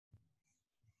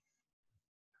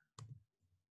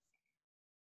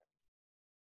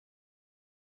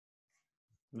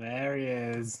There he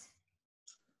is.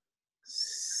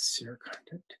 Share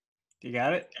content. You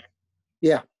got it?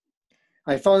 Yeah.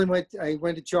 I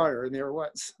went to Charter and there it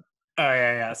was. Oh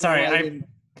yeah. Sorry,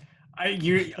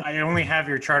 I only have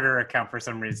your Charter account for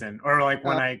some reason, or like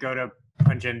when I go to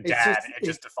punch in dad, it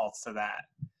just defaults to that.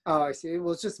 Oh, I see.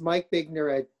 Well, it's just Mike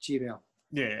Bigner at Gmail.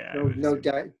 Yeah.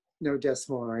 No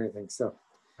decimal or anything. So.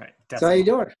 Right. So how you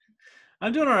doing?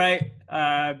 I'm doing all right.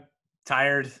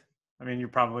 Tired. I mean, you're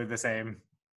probably the same.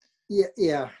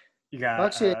 Yeah. You got.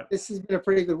 Actually, this has been a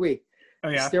pretty good week. Oh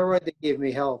yeah. The steroid they gave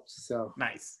me helped. So.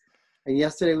 Nice. And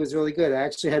yesterday was really good. I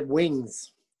actually had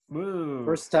wings. Woo.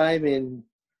 First time in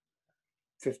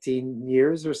 15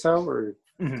 years or so, or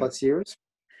plus years.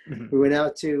 Mm-hmm. We went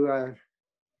out to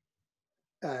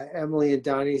Emily and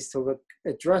Donnie's to look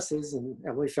at dresses, and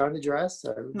Emily found a dress.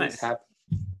 So I was happy.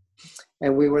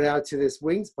 And we went out to this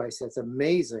wings place that's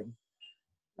amazing,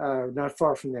 not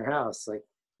far from their house. Like,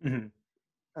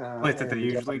 place that they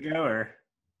usually go, or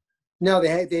no,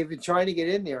 they've been trying to get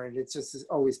in there, and it's just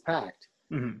always packed.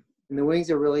 Mm-hmm. And the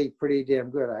wings are really pretty damn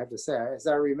good, I have to say. As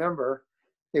I remember,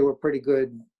 they were pretty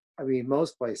good. I mean,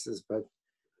 most places, but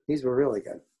these were really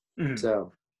good. Mm-hmm.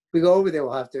 So if we go over there,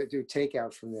 we'll have to do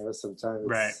takeout from there sometime.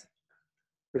 It's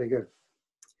pretty good.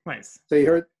 Nice. So you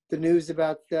heard the news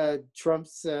about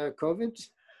Trump's COVID?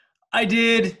 I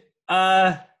did.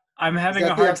 I'm having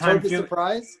a hard time feeling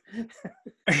surprise.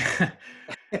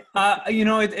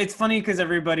 It's funny because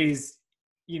everybody's,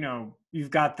 you've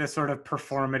got this sort of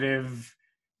performative.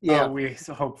 Yeah, we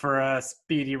hope for a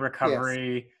speedy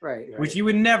recovery. Yes. Right. Which you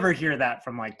would never hear that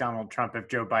from like Donald Trump if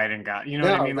Joe Biden got. You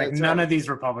know what I mean? Like none of these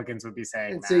Republicans would be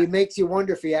saying and that. So it makes you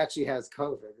wonder if he actually has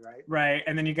COVID, right? Right,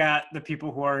 and then you got the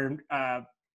people who are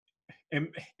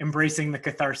embracing the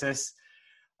catharsis.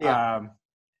 Yeah.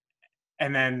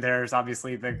 And then there's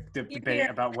obviously the debate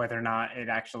about whether or not it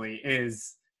actually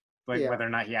is, like whether or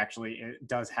not he actually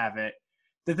does have it.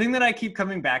 The thing that I keep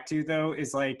coming back to though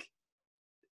is like,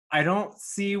 I don't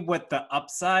see what the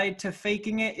upside to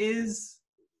faking it is.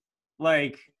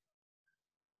 Like,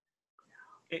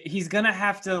 he's gonna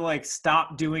have to like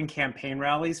stop doing campaign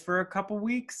rallies for a couple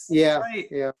weeks. Yeah. Right?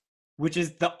 Yeah. Which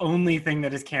is the only thing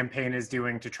that his campaign is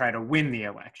doing to try to win the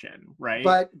election, right?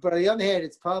 But on the other hand,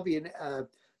 it's probably a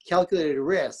calculated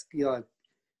risk,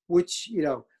 which,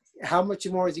 how much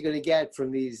more is he going to get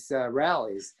from these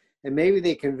rallies? And maybe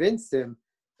they convinced him,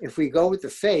 if we go with the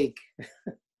fake,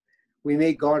 we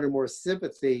may garner more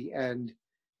sympathy and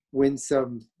win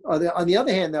some. On the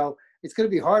other hand, though, it's going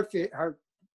to be hard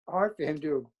for him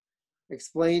to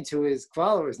explain to his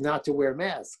followers not to wear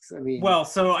masks. I mean, well,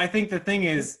 so I think the thing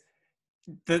is,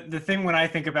 the thing when I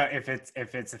think about if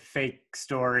it's a fake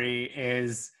story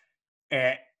is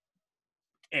it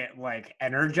like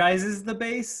energizes the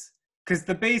base, because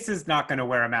the base is not going to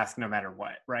wear a mask no matter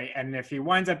what, right? And if he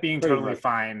winds up being totally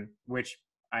fine, which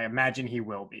I imagine he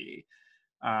will be,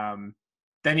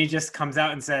 then he just comes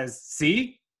out and says,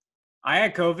 see, I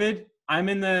had COVID. I'm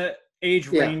in the age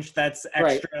range that's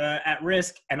extra at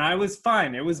risk, and I was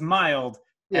fine. It was mild.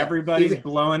 Yeah. Everybody's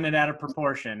blowing it out of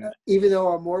proportion. Even though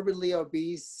I'm morbidly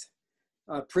obese,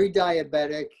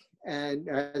 pre-diabetic, and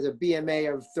has a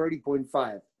BMA of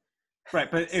 30.5. Right,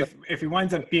 but if he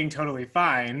winds up being totally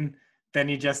fine, then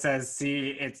he just says,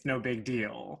 see, it's no big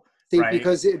deal. See, right?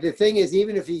 Because the thing is,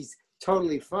 even if he's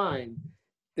totally fine,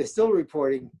 they're still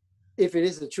reporting, if it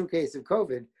is a true case of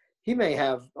COVID, he may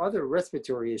have other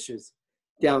respiratory issues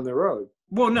down the road.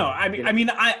 Well, no,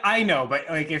 I know, but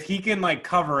like if he can like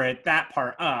cover that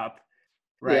part up,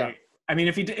 right? Yeah. I mean,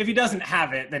 if he doesn't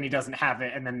have it, then he doesn't have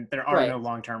it, and then there are no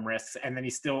long-term risks, and then he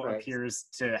still appears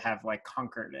to have like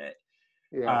conquered it.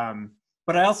 Yeah.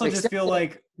 But I also just feel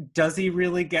like, does he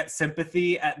really get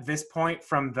sympathy at this point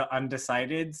from the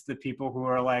undecideds, the people who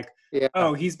are like,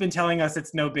 oh, he's been telling us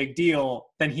it's no big deal,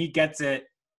 then he gets it,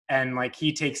 and like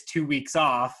he takes 2 weeks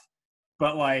off,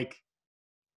 but like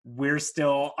we're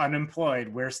still unemployed,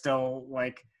 we're still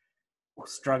like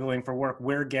struggling for work,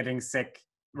 we're getting sick,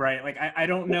 right? Like I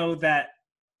don't know that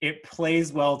it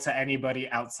plays well to anybody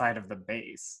outside of the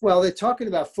base. Well, they're talking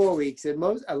about 4 weeks, and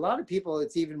a lot of people,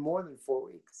 it's even more than 4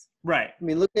 weeks. Right. I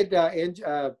mean, look at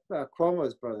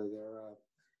Cuomo's brother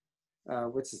there.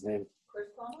 What's his name?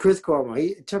 Chris Cuomo.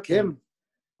 It took him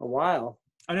a while.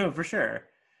 I know, for sure.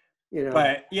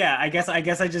 But yeah, I guess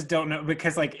I just don't know,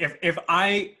 because like if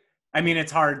I mean,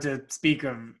 it's hard to speak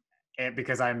of it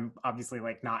because I'm obviously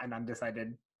like not an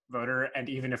undecided voter, and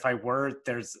even if I were,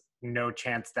 there's no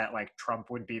chance that like Trump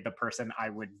would be the person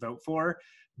I would vote for.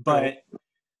 But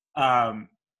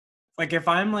like if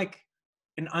I'm like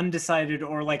an undecided,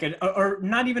 or like or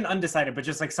not even undecided, but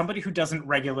just like somebody who doesn't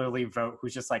regularly vote,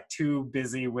 who's just like too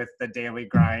busy with the daily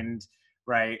grind,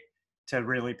 right, to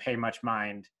really pay much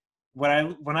mind. When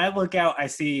I look out, I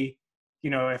see,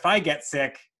 if I get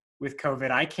sick with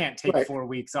COVID, I can't take Right. 4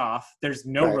 weeks off. There's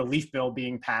no Right. relief bill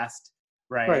being passed,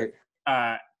 right?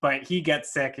 Right. But he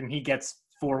gets sick and he gets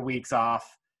 4 weeks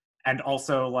off, and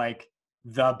also like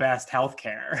the best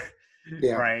healthcare,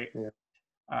 Yeah. right?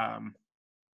 Yeah.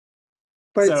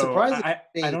 But it's So surprising.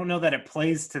 I don't know that it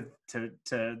plays to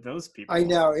those people. I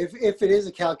know if it is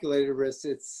a calculated risk,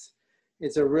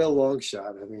 it's a real long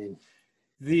shot. I mean,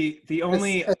 the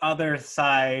only other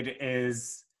side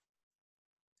is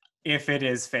if it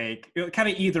is fake. Kind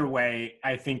of either way,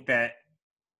 I think that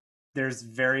there's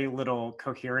very little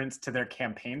coherence to their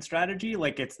campaign strategy.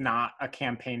 Like, it's not a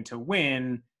campaign to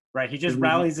win, right? He just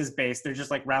rallies his base. They're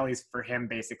just like rallies for him,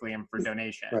 basically, and for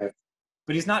donation. Right.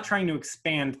 But he's not trying to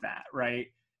expand that, right?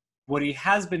 What he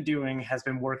has been doing has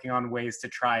been working on ways to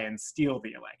try and steal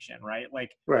the election, right?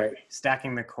 Like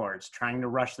stacking the courts, trying to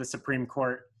rush the Supreme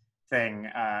Court thing,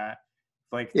 the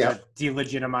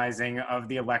delegitimizing of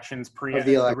the elections,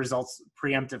 the results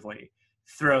preemptively.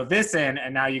 Throw this in,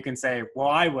 and now you can say, well,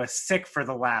 I was sick for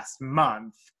the last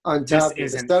month. On top,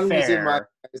 this isn't fair. Was in my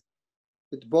eyes.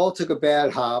 The ball took a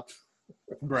bad hop.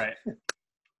 Right.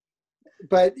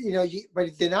 But, but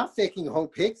they're not faking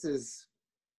Hope Hicks's,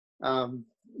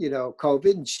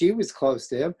 COVID, and she was close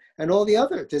to him, and all the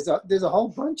other. There's a whole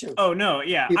bunch of. Oh no,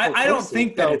 yeah, I don't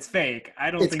think that it's fake.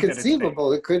 I don't think it's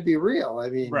conceivable. It could be real. I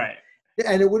mean, right.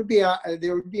 And it would be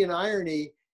there would be an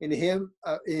irony in him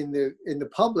in the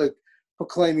public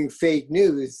proclaiming fake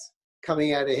news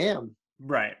coming out of him.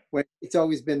 Right. When it's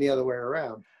always been the other way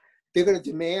around. They're going to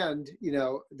demand,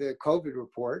 the COVID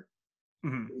report.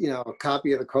 A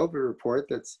copy of the COVID report.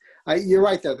 You're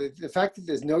right, though. The fact that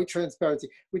there's no transparency,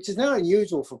 which is not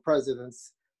unusual for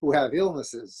presidents who have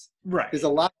illnesses. Right. There's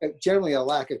generally a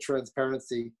lack of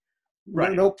transparency.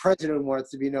 Right. No president wants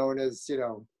to be known as,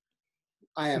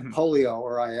 I have polio,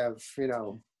 or I have,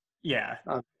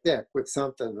 I'm sick with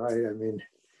something, right? I mean,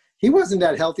 he wasn't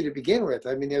that healthy to begin with.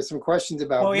 I mean, there's some questions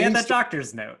about. Well, he had that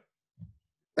doctor's note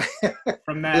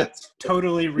from that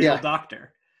totally real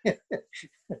doctor.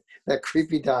 That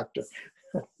creepy doctor.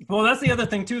 Well, that's the other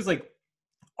thing too, is like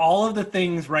all of the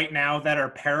things right now that are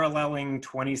paralleling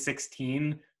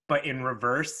 2016 but in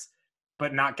reverse,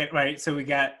 but not get right. So we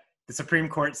got the Supreme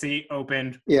Court seat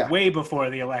opened way before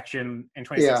the election in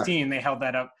 2016. They held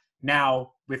that up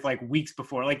now with like weeks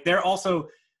before. Like, they're also,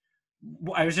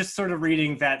 I was just sort of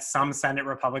reading that some Senate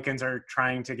Republicans are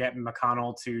trying to get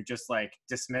McConnell to just like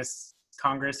dismiss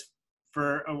Congress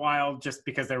for a while, just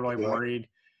because they're really worried.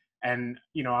 And,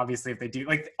 obviously if they do,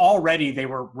 like, already they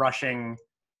were rushing,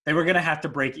 they were going to have to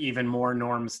break even more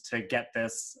norms to get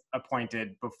this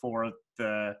appointed before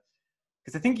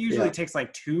because I think usually it takes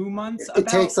like 2 months. It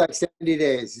takes like 70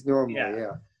 days normally,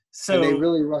 So and they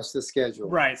really rushed the schedule.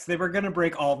 Right. So they were going to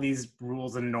break all these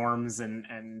rules and norms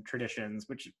and traditions,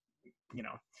 which,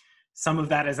 some of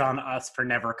that is on us for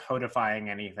never codifying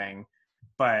anything,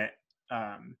 but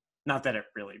not that it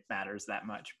really matters that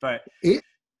much. But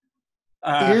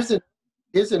here's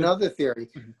another theory.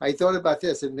 I thought about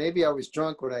this, and maybe I was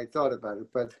drunk when I thought about it,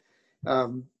 but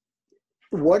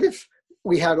what if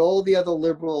we had all the other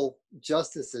liberal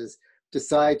justices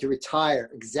decide to retire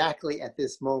exactly at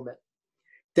this moment?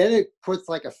 Then it puts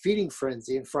like a feeding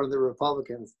frenzy in front of the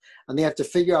Republicans, and they have to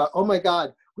figure out, oh my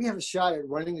God, we have a shot at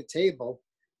running the table.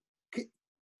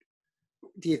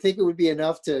 Do you think it would be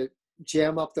enough to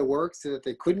jam up the works so that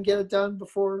they couldn't get it done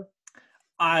before?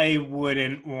 I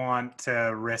wouldn't want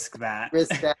to risk that.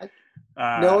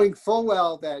 Knowing full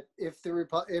well that if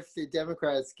the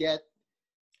Democrats get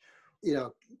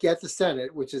the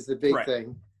Senate, which is the big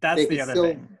thing, they can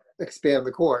still expand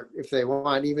the court if they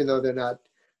want, even though they're not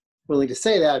willing to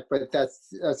say that. But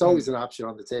that's always an option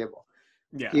on the table.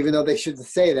 Yeah. Even though they shouldn't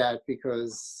say that,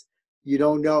 because you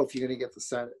don't know if you're going to get the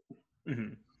Senate.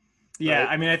 Mm-hmm. Yeah, right?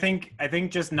 I mean, I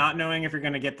think just not knowing if you're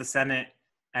going to get the Senate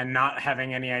and not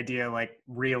having any idea, like,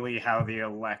 really how the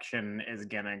election is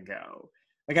going to go.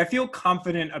 Like, I feel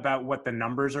confident about what the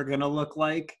numbers are going to look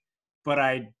like, but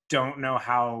I don't know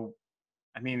how.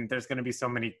 I mean, there's going to be so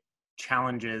many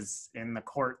challenges in the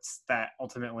courts that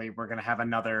ultimately we're going to have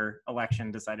another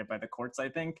election decided by the courts, I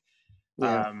think.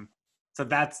 Yeah. So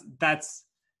that's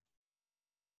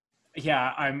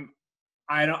yeah,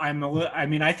 I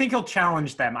mean, I think he'll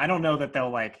challenge them. I don't know that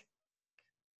they'll, like,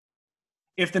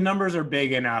 if the numbers are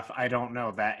big enough, I don't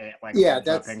know that it, like,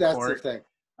 that's the thing.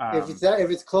 If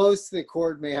it's close, the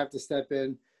court may have to step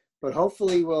in, but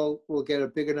hopefully we'll get a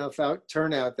big enough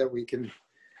turnout that we can,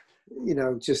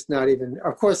 just not even.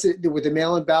 Of course, with the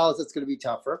mail-in ballots, it's going to be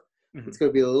tougher. Mm-hmm. It's going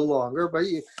to be a little longer, but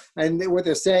and what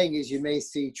they're saying is you may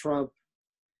see Trump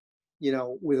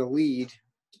with a lead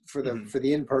for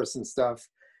the in-person stuff,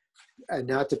 and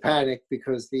not to panic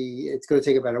because it's going to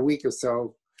take about a week or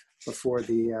so before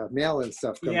the mail-in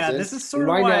stuff comes in. Yeah, this is sort of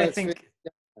why I think.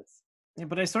 Yeah,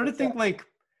 but I sort of think like.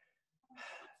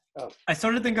 I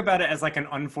sort of think about it as like an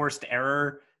unforced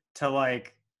error to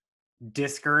like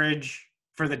discourage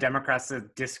for the Democrats to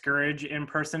discourage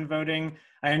in-person voting.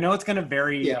 I know it's going to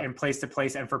vary in place to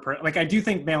place, and like I do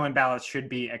think mail-in ballots should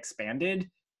be expanded,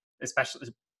 especially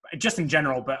just in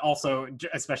general, but also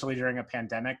especially during a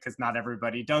pandemic, because not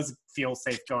everybody does feel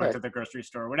safe going to the grocery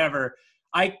store or whatever.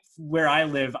 Where I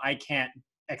live, I can't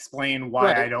explain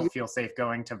why I don't feel safe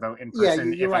going to vote in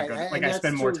person if I go like I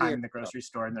spend more time in the grocery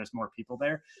store and there's more people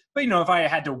there. But if I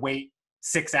had to wait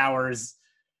 6 hours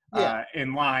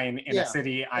in line in a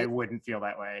city, I wouldn't feel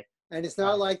that way. And it's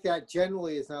not like that.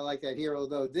 Generally, it's not like that here.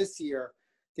 Although this year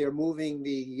they're moving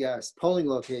the polling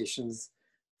locations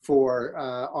for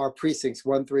our precincts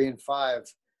 1, 3, and 5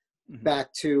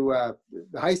 back to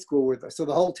the high school. So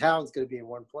the whole town's going to be in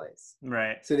one place.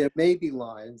 Right. So there may be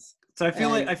lines. So I feel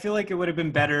like it would have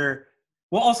been better.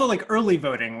 Well, also like early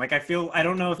voting. Like I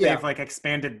don't know if they've like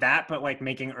expanded that, but like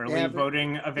making early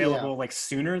voting available like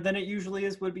sooner than it usually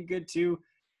is would be good too.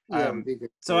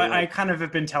 So I kind of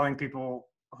have been telling people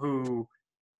who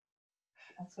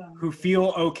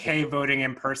feel okay voting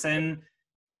in person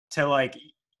to like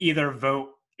either vote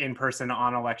in person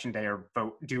on election day or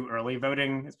do early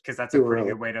voting, because that's a pretty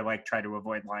good way to like try to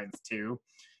avoid lines too.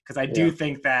 Because I do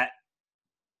think that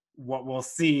what we'll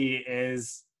see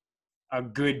is a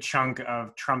good chunk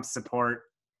of Trump's support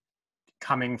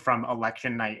coming from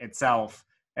election night itself,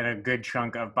 and a good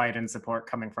chunk of Biden's support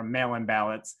coming from mail-in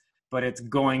ballots. But it's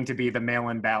going to be the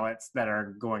mail-in ballots that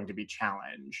are going to be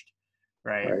challenged,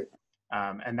 right?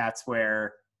 And that's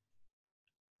where,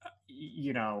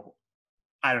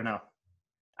 I don't know.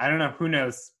 Who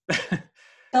knows?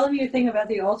 Tell me a thing about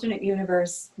the alternate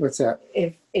universe. What's that?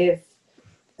 If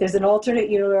there's an alternate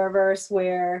universe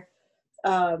where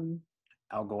Al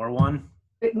Gore won.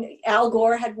 Al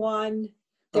Gore had won.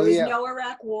 There was no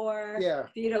Iraq War. Yeah.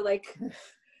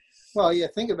 Well,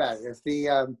 think about it.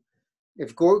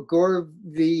 If Gore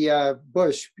v.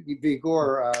 Bush v.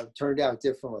 Gore turned out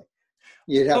differently,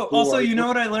 you'd have. Also,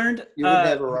 what I learned? You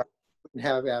wouldn't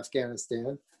have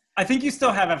Afghanistan. I think you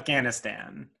still have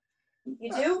Afghanistan.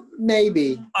 You do?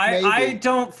 Maybe. I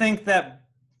don't think that.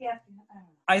 Yeah.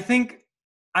 I think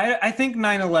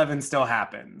 9/11 still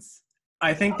happens.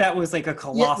 I think that was like a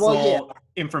colossal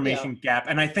information gap,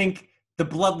 and I think the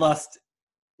bloodlust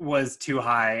was too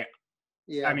high.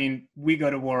 Yeah. I mean, we go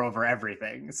to war over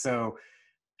everything. So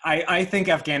I think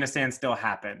Afghanistan still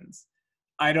happens.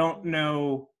 I don't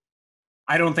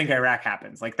think Iraq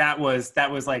happens. Like that was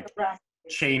like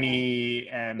Cheney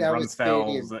and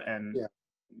Rumsfeld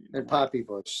and Poppy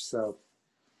Bush. So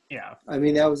yeah. I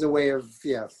mean, that was a way of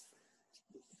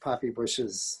Poppy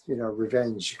Bush's,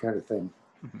 revenge kind of thing.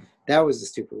 Mm-hmm. That was a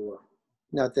stupid war.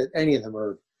 Not that any of them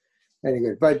are any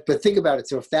good. But think about it.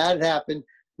 So if that had happened,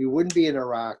 we wouldn't be in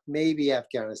Iraq, maybe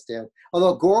Afghanistan.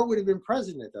 Although Gore would have been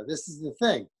president, though. This is the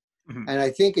thing. Mm-hmm. And I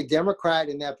think a Democrat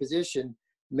in that position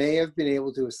may have been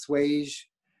able to assuage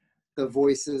the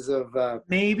voices of...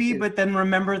 maybe, but then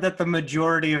remember that the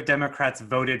majority of Democrats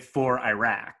voted for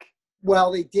Iraq.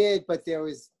 Well, they did, but there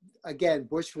was, again,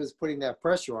 Bush was putting that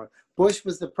pressure on. Bush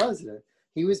was the president.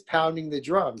 He was pounding the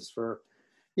drums for,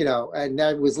 and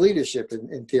that was leadership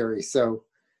in theory. So...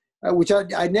 which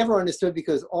I never understood,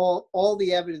 because all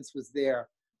the evidence was there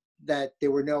that there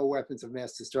were no weapons of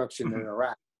mass destruction in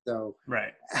Iraq. So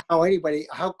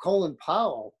how Colin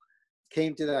Powell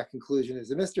came to that conclusion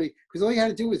is a mystery, because all you had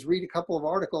to do was read a couple of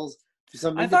articles.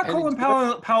 I thought Colin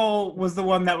Powell was the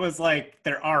one that was like,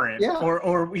 there aren't,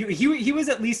 or he was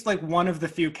at least like one of the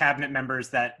few cabinet members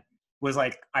that was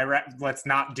like, Iraq, let's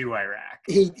not do Iraq.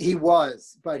 He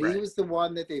was, but he was the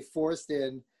one that they forced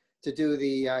in to do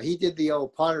he did the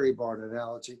old Pottery Barn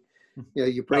analogy.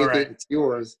 You break it, it's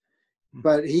yours.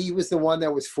 But he was the one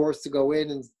that was forced to go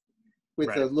in and with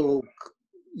a little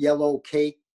yellow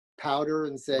cake powder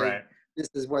and say, this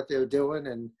is what they're doing.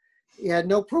 And he had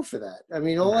no proof of that. I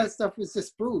mean, all that stuff was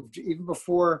disproved even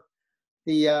before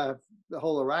the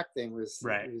whole Iraq thing was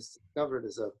discovered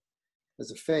as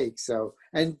a fake. So,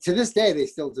 and to this day, they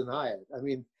still deny it. I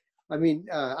mean,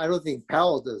 I don't think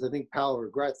Powell does. I think Powell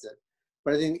regrets it.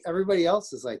 But I think everybody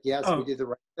else is like, yes, we did the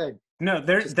right thing. No,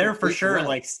 they're for sure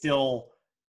like still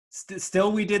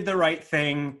we did the right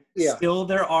thing. Yeah. Still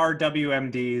there are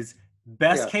WMDs.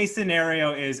 Best case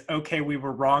scenario is, okay, we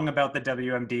were wrong about the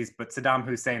WMDs, but Saddam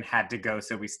Hussein had to go,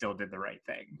 so we still did the right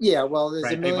thing. Yeah, well,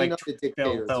 there's a million other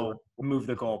dictators. They'll move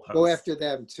the goalposts. Go after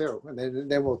them too,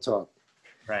 and then we'll talk.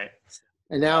 Right.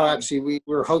 And now actually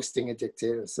we're hosting a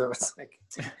dictator. So it's like,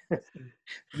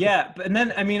 yeah. And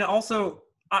then, I mean, also,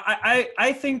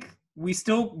 I think we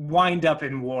still wind up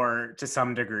in war to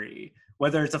some degree,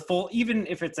 whether it's even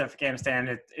if it's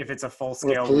Afghanistan, if it's a full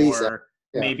scale war,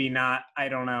 maybe not, I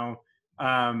don't know.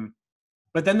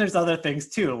 But then there's other things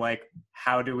too, like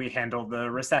how do we handle the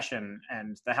recession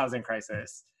and the housing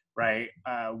crisis, right?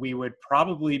 We would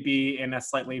probably be in a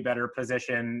slightly better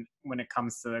position when it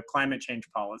comes to climate change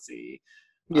policy.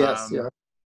 Yes, yeah.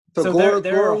 So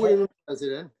Gore would have been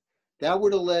president. That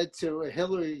would have led to a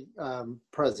Hillary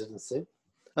presidency.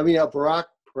 I mean, a Barack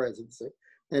presidency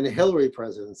and a Hillary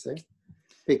presidency,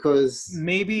 because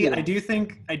maybe I do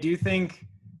think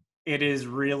it is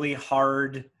really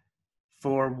hard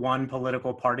for one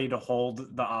political party to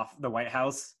hold the White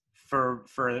House for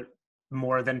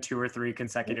more than 2 or 3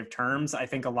 consecutive terms. I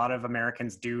think a lot of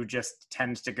Americans do just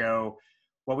tend to go,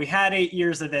 well, we had 8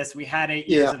 years of this, we had 8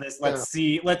 years of this. Let's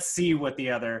see what the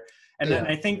other. And then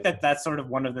I think that's sort of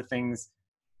one of the things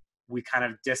we kind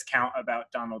of discount about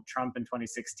Donald Trump in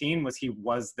 2016 was he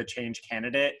was the change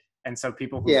candidate. And so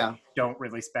people who don't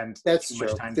really spend too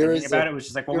much time thinking about it was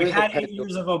just like, well, we had 8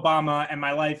 years of Obama and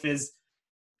my life is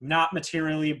not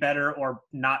materially better or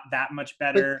not that much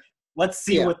better. Let's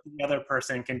see what the other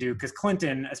person can do. Because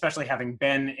Clinton, especially having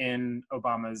been in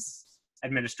Obama's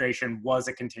administration, was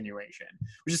a continuation,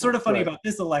 which is sort of funny about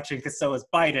this election because so is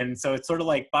Biden. So it's sort of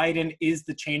like Biden is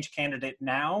the change candidate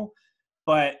now,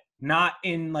 but not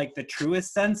in like the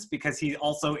truest sense because he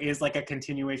also is like a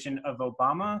continuation of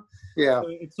Obama. Yeah. So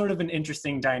it's sort of an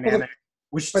interesting dynamic,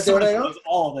 which sort of throws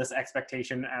all this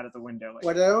expectation out of the window.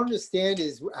 What I don't understand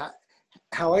is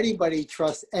how anybody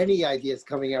trusts any ideas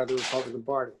coming out of the Republican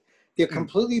Party. They're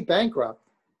completely bankrupt.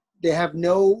 They have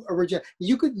no original.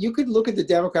 You could look at the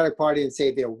Democratic Party and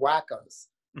say they're wackos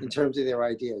in terms of their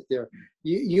ideas.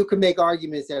 You can make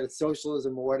arguments that it's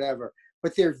socialism or whatever,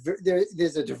 but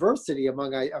there's a diversity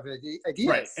among ideas.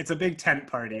 Right. It's a big tent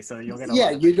party, so you'll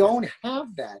get. You don't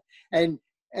have that, and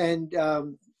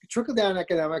trickle down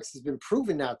economics has been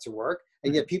proven not to work,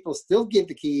 and yet people still give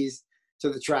the keys to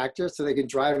the tractor so they can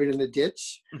drive it in the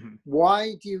ditch.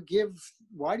 Why do you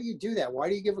do that? Why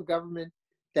do you give a government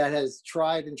that has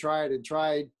tried and tried and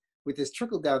tried with this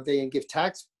trickle down thing and give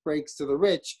tax breaks to the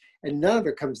rich and none of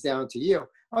it comes down to you?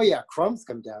 Oh yeah, crumbs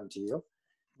come down to you,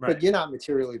 but you're not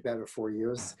materially better for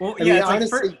years. Well, I mean,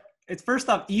 honestly, it's first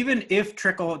off, even if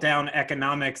trickle down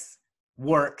economics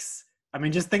works, I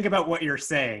mean, just think about what you're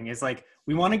saying is like,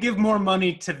 we want to give more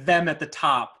money to them at the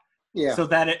top. Yeah. So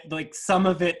that it like some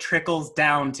of it trickles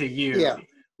down to you. Yeah.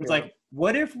 It's like,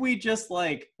 what if we just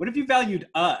what if you valued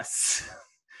us?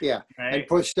 Yeah. Right? And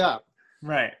pushed up.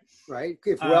 Right. Right.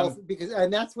 If wealth,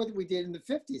 and that's what we did in the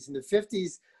 50s. In the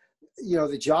 50s,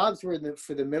 the jobs were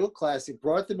for the middle class. It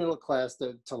brought the middle class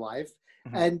to life.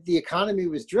 And the economy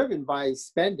was driven by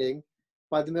spending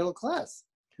by the middle class,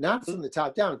 not from the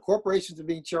top down. Corporations are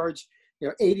being charged,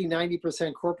 80,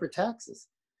 90% corporate taxes.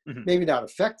 Maybe not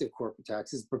effective corporate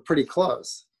taxes, but pretty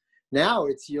close. Now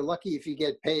you're lucky if you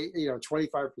get paid,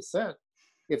 25%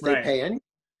 if they pay any,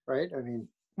 right? I mean,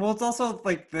 well, it's also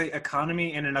like the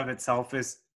economy in and of itself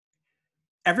is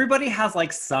everybody has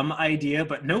like some idea,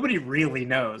 but nobody really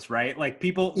knows, right? Like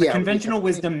the conventional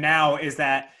wisdom now is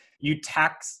that you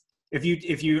tax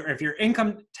if your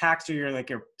income tax or your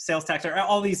sales tax or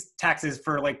all these taxes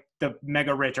for like the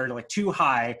mega rich are like too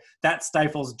high, that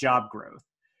stifles job growth.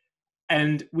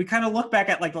 And we kind of look back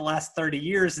at like the last 30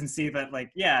 years and see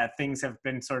that things have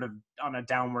been sort of on a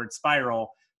downward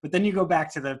spiral. But then you go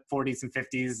back to the 40s and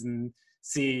 50s and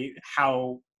see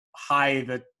how high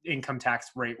the income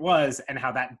tax rate was and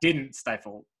how that didn't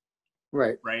stifle.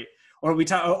 Right. Right. Or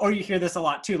you hear this a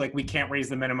lot too, like we can't raise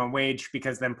the minimum wage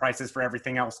because then prices for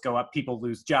everything else go up, people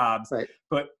lose jobs. Right.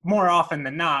 But more often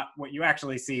than not, what you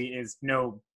actually see is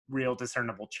no real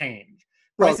discernible change.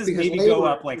 Prices maybe go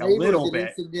up like a little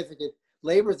bit.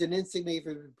 Labor is an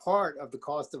insignificant part of the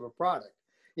cost of a product.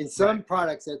 In some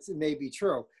products, that may be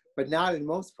true, but not in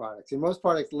most products. In most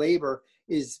products, labor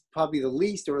is probably the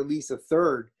least or at least a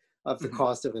third of the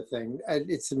cost of a thing. And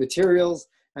it's the materials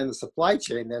and the supply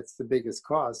chain that's the biggest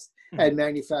cost, and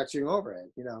manufacturing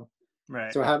overhead,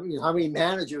 Right. So how many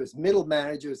managers, middle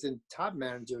managers, and top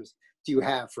managers do you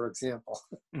have, for example?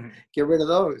 Get rid of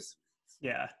those.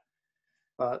 Yeah.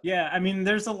 I mean,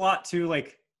 there's a lot to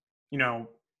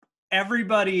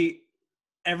everybody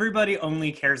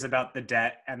only cares about the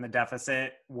debt and the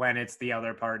deficit when it's the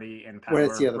other party in power,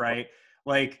 right?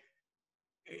 Like,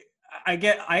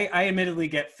 I admittedly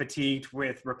get fatigued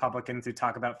with Republicans who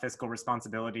talk about fiscal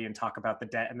responsibility and talk about the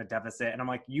debt and the deficit. And I'm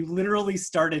like, you literally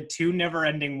started 2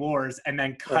 never-ending wars and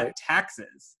then cut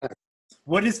taxes.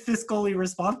 what is fiscally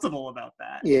responsible about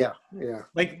that? Yeah.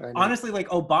 Like, I know. honestly, like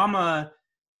Obama,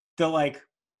 the like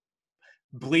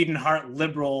bleeding heart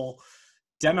liberal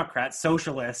Democrat,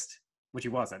 socialist, which he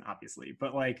wasn't, obviously,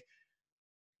 but like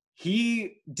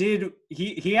he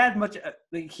had much,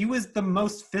 like, he was the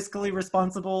most fiscally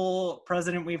responsible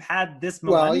president we've had this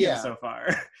millennium so far.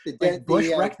 Like Bush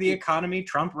wrecked the economy,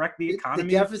 Trump wrecked the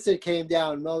economy. The deficit came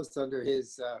down most under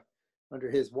his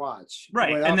watch.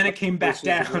 Right, and then it came back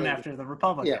down after the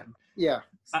Republican. Yeah.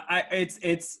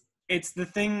 It's the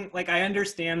thing, like, I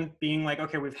understand being like,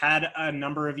 okay, we've had a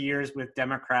number of years with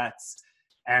Democrats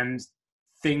and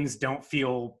things don't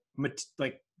feel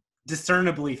like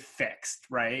discernibly fixed,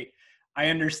 right? I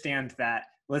understand that.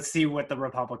 Let's see what the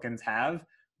Republicans have.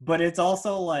 But it's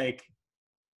also like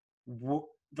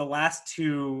the last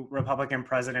two Republican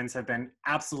presidents have been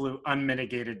absolute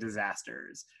unmitigated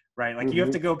disasters, right? Like, you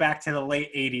have to go back to the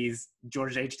late 80s,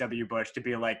 George H.W. Bush, to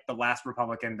be like the last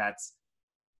Republican that's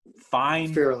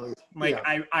fine. Fairly, like,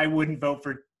 I wouldn't vote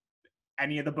for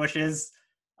any of the Bushes.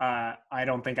 I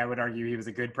don't think I would argue he was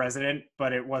a good president,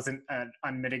 but it wasn't an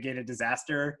unmitigated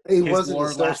disaster. His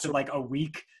war lasted like a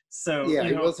week. So yeah,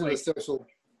 he wasn't like a social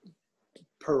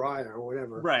pariah or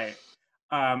whatever. Right.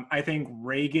 I think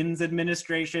Reagan's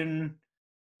administration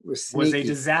was a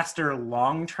disaster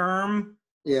long term.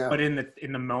 Yeah. But in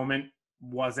the moment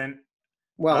wasn't.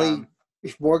 Well,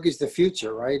 he mortgaged the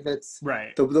future, right? That's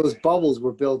right. Those bubbles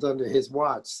were built under his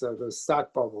watch, so those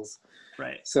stock bubbles.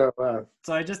 Right. So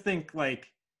I just think, like.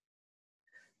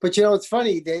 But you know, it's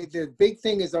funny. The big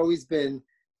thing has always been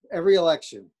every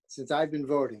election since I've been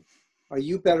voting. Are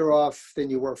you better off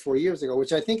than you were 4 years ago?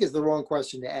 Which I think is the wrong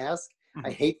question to ask. Mm-hmm. I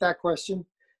hate that question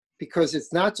because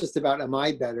it's not just about am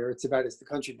I better? It's about is the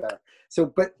country better?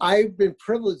 So, but I've been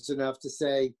privileged enough to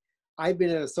say I've been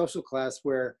in a social class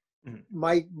where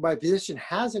my position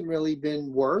hasn't really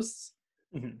been worse.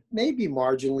 Mm-hmm. Maybe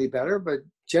marginally better, but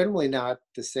generally not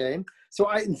the same.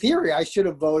 So, in theory, I should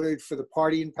have voted for the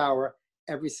party in power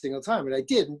every single time, and I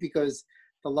didn't, because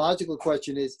the logical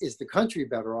question is the country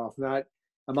better off, not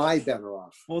am I better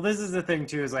off? Well, this is the thing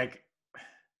too, is like,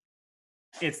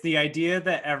 it's the idea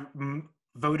that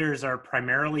voters are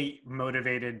primarily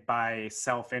motivated by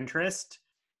self-interest,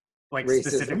 like racism.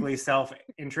 Specifically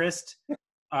self-interest,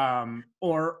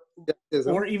 or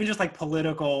even just like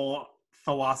political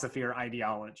philosophy or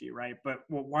ideology, right? But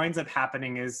what winds up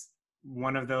happening is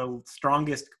one of the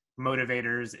strongest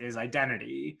motivators is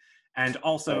identity. And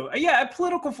also,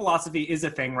 political philosophy is a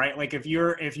thing, right? Like, if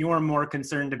you're more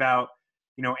concerned about,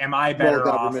 you know, am I better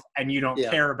off, and you don't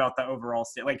care about the overall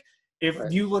state. Like, if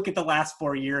you look at the last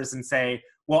 4 years and say,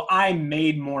 well, I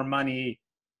made more money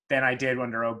than I did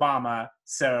under Obama,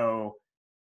 so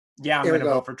I'm going to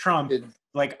vote for Trump.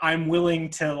 Like, I'm willing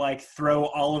to like throw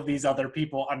all of these other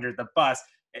people under the bus.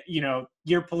 You know,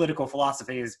 your political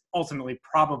philosophy is ultimately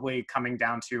probably coming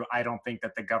down to, I don't think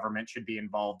that the government should be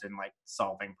involved in like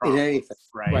solving problems. In anything,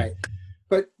 right?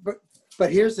 But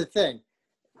here's the thing.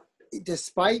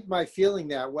 Despite my feeling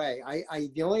that way, I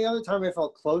the only other time I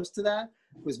felt close to that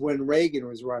was when Reagan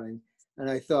was running, and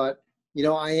I thought, you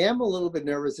know, I am a little bit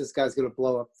nervous this guy's going to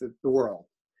blow up the world,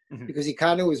 because he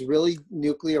kind of was really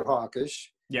nuclear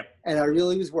hawkish. Yep. And I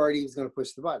really was worried he was going to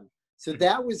push the button. So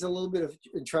that was a little bit of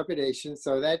intrepidation.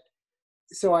 So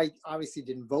I obviously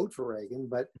didn't vote for Reagan,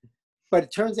 but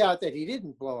it turns out that he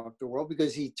didn't blow up the world,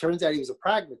 because turns out he was a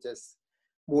pragmatist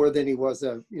more than he was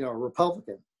a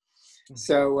Republican.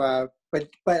 So, but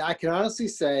I can honestly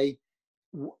say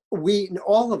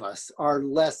all of us are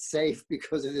less safe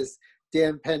because of this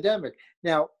damn pandemic.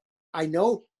 Now, I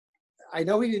know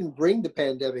he didn't bring the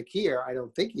pandemic here. I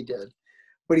don't think he did.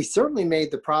 But he certainly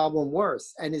made the problem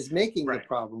worse, and is making the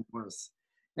problem worse.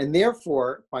 And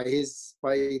therefore, by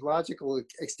logical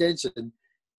extension,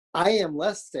 I am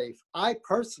less safe. I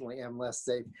personally am less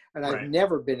safe, and I've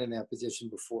never been in that position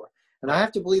before. And I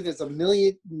have to believe there's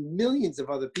millions of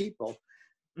other people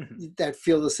that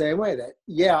feel the same way.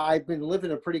 That I've been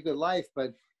living a pretty good life,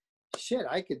 but shit,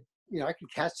 I could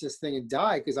catch this thing and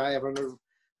die because I have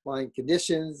underlying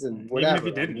conditions and whatever. Even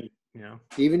if you didn't,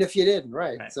 Even if you didn't,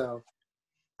 right? So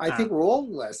I think we're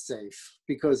all less safe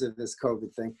because of this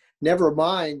COVID thing. Never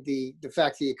mind the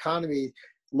fact the economy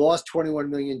lost 21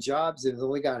 million jobs and has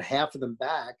only got half of them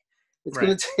back. It's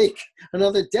going to take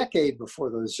another decade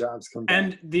before those jobs come back.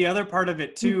 And the other part of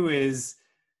it too is,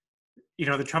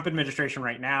 the Trump administration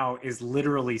right now is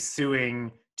literally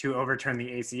suing to overturn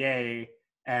the ACA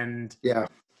and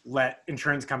let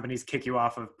insurance companies kick you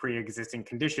off of pre-existing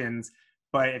conditions.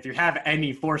 But if you have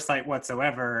any foresight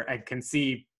whatsoever and can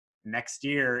see next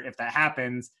year, if that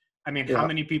happens, how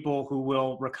many people who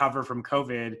will recover from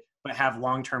COVID but have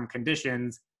long-term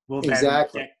conditions will then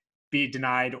Exactly. be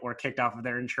denied or kicked off of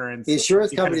their insurance The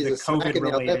insurance because of companies the are smacking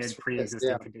their lips COVID-related for this. pre-existing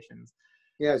Yeah. conditions.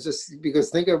 Yeah, it's just because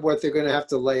think of what they're going to have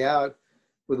to lay out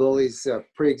with all these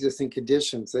pre-existing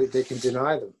conditions. They can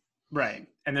deny them. Right.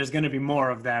 And there's going to be more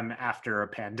of them after a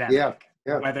pandemic.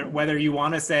 Yeah. Whether you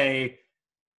want to say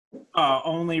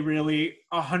only really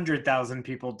 100,000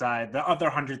 people died, the other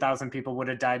 100,000 people would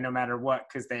have died no matter what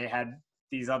because they had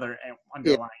these other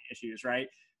underlying issues, right?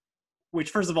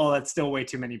 Which, first of all, that's still way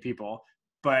too many people.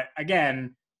 But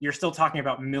again, you're still talking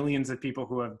about millions of people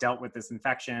who have dealt with this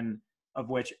infection, of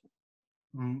which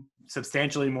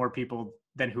substantially more people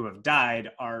than who have died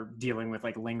are dealing with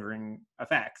like lingering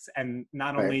effects. And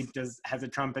not only has the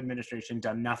Trump administration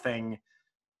done nothing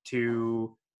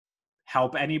to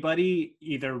help anybody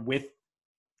either with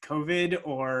COVID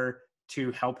or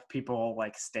to help people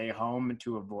like stay home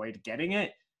to avoid getting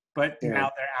it, but now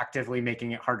they're actively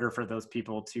making it harder for those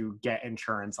people to get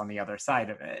insurance on the other side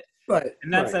of it. Right.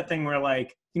 And that's that thing where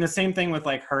like, same thing with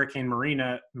like Hurricane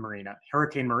Maria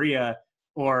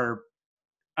or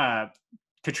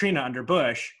Katrina under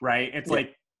Bush, right? It's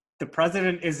like the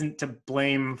president isn't to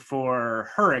blame for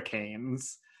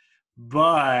hurricanes,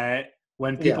 but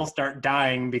when people start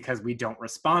dying because we don't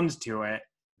respond to it,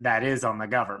 that is on the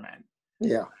government.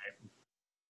 Yeah. Right?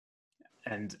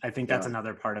 And I think that's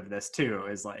another part of this too,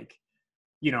 is like,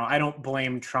 I don't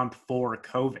blame Trump for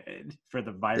COVID, for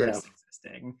the virus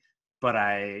existing, but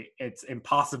it's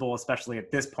impossible, especially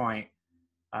at this point,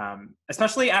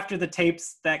 especially after the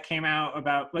tapes that came out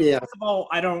about, like, first of all,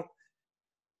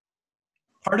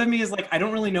 part of me is like, I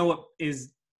don't really know what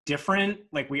is different.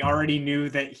 Like, we already knew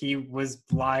that he was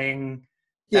lying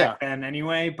back then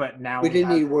anyway, but now we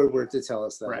didn't need Woodward to tell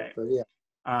us that. Right. But yeah.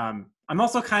 I'm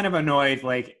also kind of annoyed,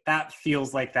 like, that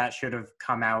feels like that should have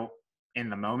come out in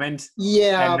the moment.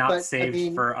 Yeah. And not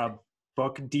saved for a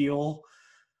book deal.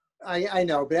 I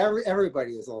know, but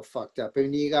everybody is all fucked up. I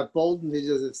mean, you got Bolden who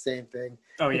does the same thing.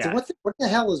 Oh, yeah. So what the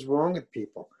hell is wrong with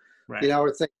people? Right.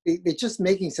 It's like they're just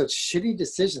making such shitty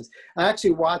decisions. I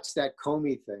actually watched that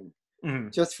Comey thing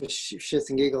just for shits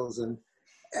and giggles, and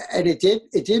it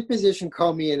did position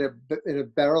Comey in a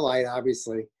better light,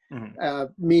 obviously,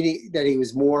 meaning that he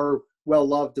was more well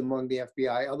loved among the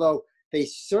FBI. Although they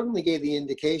certainly gave the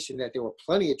indication that there were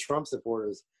plenty of Trump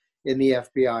supporters in the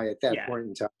FBI at that point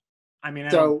in time. I mean,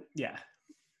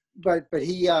 but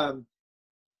he and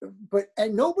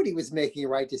nobody was making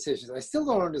right decisions. I still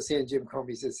don't understand Jim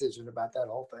Comey's decision about that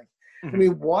whole thing. I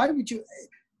mean, why would you?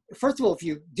 First of all, if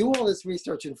you do all this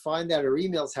research and find that her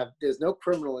emails there's no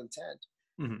criminal intent,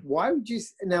 why would you?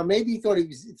 Now, maybe he thought he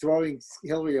was throwing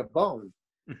Hillary a bone,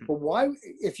 but why?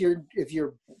 If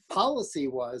your policy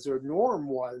was or norm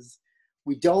was,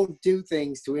 we don't do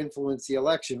things to influence the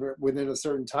election within a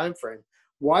certain time frame.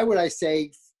 Why would I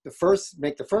say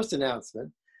make the first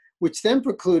announcement, which then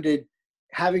precluded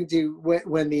having to,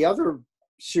 when the other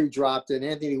shoe dropped and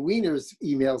Anthony Weiner's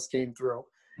emails came through,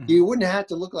 you wouldn't have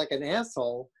to look like an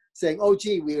asshole saying, "Oh,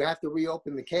 gee, we have to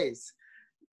reopen the case."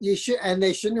 You should, and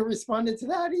they shouldn't have responded to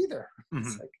that either.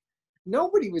 It's like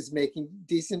nobody was making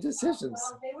decent decisions.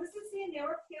 Well, they were seeing there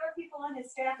were people on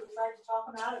his staff who tried to talk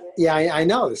him out of it. Yeah, I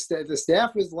know the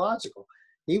staff was logical.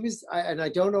 He was, and I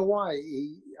don't know why.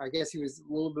 I guess he was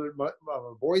a little bit of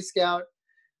a Boy Scout,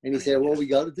 and he said, "Well, we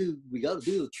got to do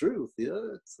the truth."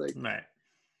 Yeah, it's like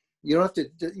you don't have to.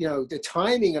 The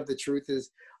timing of the truth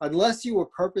is, unless you were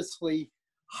purposefully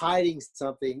hiding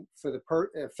something for the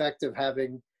effect of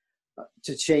having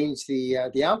to change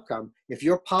the outcome. If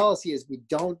your policy is we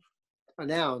don't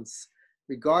announce,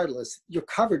 regardless, you're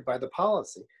covered by the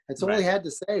policy. That's all he had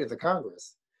to say to the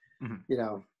Congress.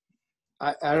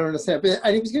 I don't understand,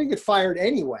 and he was going to get fired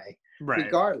anyway,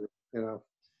 regardless.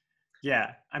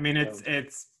 Yeah, I mean,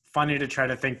 it's funny to try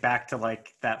to think back to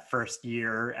like that first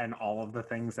year and all of the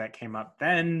things that came up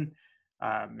then,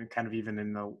 and kind of even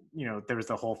in the there was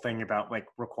the whole thing about like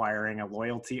requiring a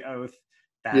loyalty oath.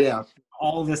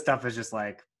 All of this stuff is just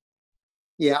like.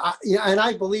 And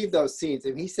I believe those scenes.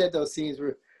 And he said those scenes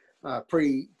were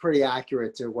pretty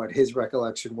accurate to what his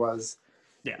recollection was.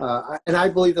 And I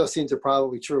believe those scenes are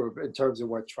probably true in terms of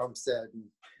what Trump said.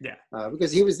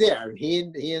 Because he was there, and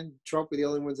he and Trump were the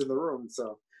only ones in the room.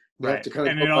 So you have to kind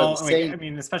of. And it all, I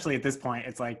mean, especially at this point,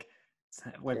 it's like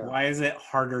why is it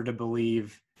harder to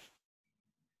believe?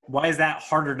 Why is that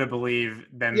harder to believe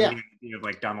than the idea of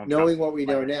like Donald Trump? Knowing what we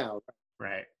know now.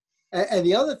 Right. And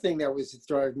the other thing that was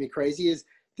driving me crazy is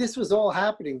this was all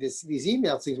happening. These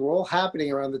email things were all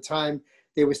happening around the time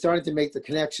they were starting to make the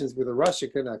connections with the Russia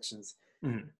connections.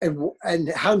 And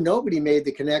how nobody made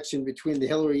the connection between the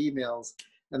Hillary emails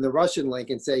and the Russian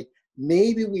link and say,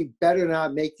 maybe we better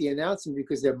not make the announcement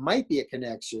because there might be a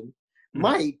connection.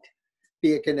 might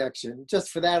be a connection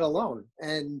just for that alone.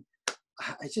 And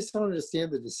I just don't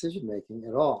understand the decision making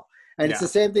at all. And it's the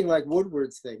same thing like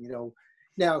Woodward's thing, you know.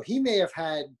 Now he may have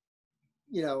had,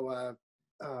 you know,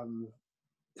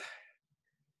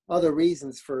 other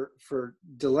reasons for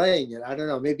delaying it. I don't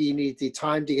know. Maybe he needed the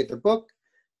time to get the book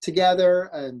together.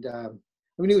 And I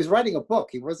mean, he was writing a book.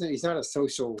 He's not a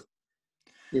social,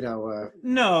 you know.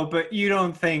 No, but you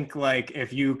don't think like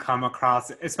if you come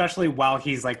across, especially while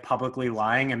he's like publicly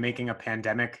lying and making a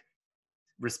pandemic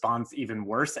response even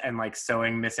worse and like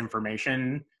sowing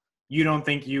misinformation, you don't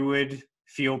think you would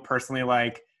feel personally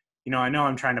like, you know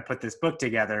I'm trying to put this book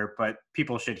together, but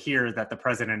people should hear that the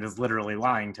president is literally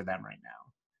lying to them right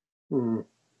now.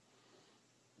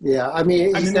 Yeah, I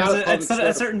mean, at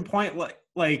a certain point,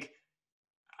 like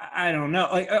I don't know,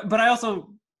 like, but I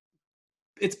also,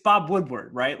 it's Bob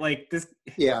Woodward, right? Like this,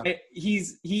 he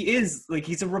is like,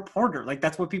 he's a reporter, like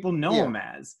that's what people know him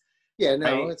as. Yeah,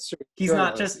 no, right? it's true. He's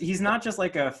not just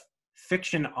like a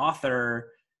fiction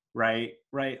author, right?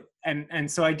 And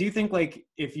so I do think like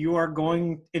if you're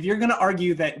going to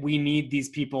argue that we need these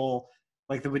people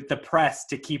like with the press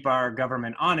to keep our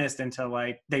government honest and to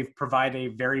like they provide a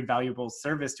very valuable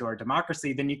service to our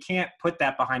democracy, then you can't put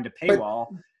that behind a paywall.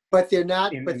 But they're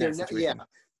not. But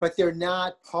they're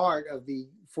not part of the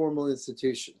formal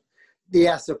institution.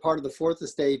 Yes, they're part of the Fourth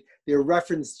Estate. They're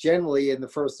referenced generally in the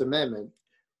First Amendment,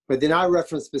 but they're not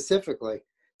referenced specifically.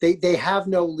 They have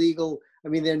no legal. I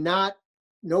mean, they're not.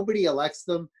 Nobody elects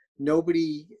them.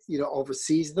 Nobody, you know,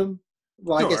 oversees them.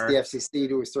 Well, I guess the FCC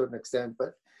to a certain extent,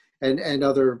 but and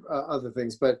other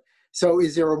things. But so,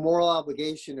 is there a moral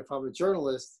obligation if I'm a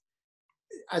journalist,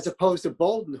 as opposed to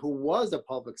Bolton, who was a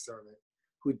public servant,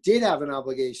 who did have an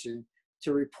obligation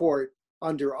to report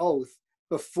under oath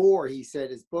before he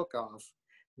set his book off?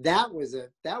 That was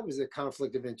a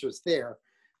conflict of interest there.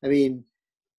 I mean,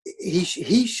 he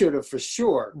should have for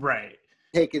sure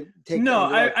taken. No,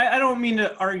 I don't mean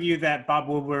to argue that Bob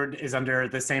Woodward is under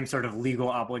the same sort of legal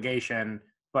obligation,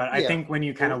 but I think when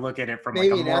you kind of look at it from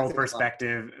like a moral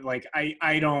perspective, like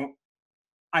I don't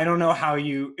know how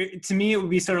to me it would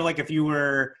be sort of like if you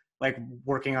were like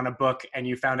working on a book and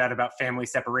you found out about family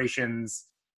separations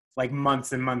like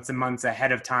months and months and months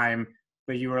ahead of time,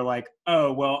 but you were like,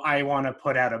 oh, well, I want to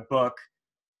put out a book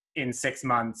in 6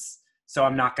 months, so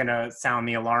I'm not going to sound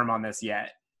the alarm on this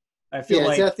yet. I feel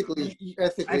like ethically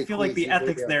I feel like the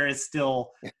ethics there is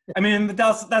still, I mean,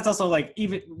 that's also like,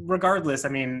 even regardless, I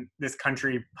mean, this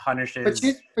country punishes.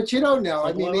 But you don't know.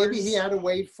 I mean, maybe he had to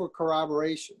wait for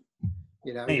corroboration.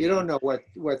 You know, maybe. You don't know what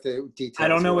the details. I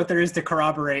don't know what there is to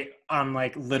corroborate on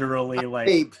like literally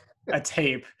like a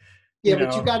tape. Yeah,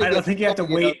 but you got to. I don't think you have to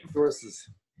wait. Sources.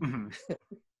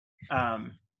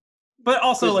 But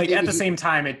also like at the same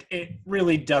time, it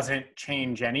really doesn't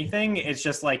change anything. It's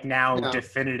just like now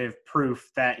definitive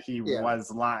proof that he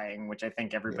was lying, which I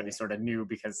think everybody sort of knew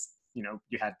because, you know,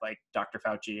 you had like Dr.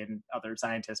 Fauci and other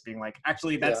scientists being like,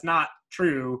 actually, that's not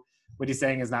true. What he's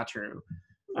saying is not true.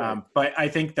 Right. But I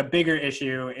think the bigger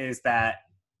issue is that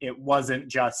it wasn't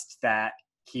just that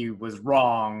he was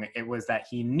wrong. It was that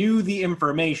he knew the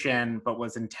information, but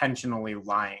was intentionally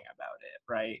lying about it,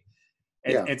 right?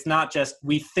 It's not just,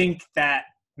 we think that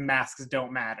masks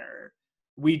don't matter.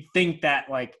 We think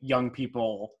that like young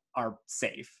people are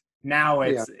safe. Now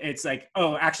it's like,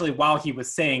 oh, actually, while he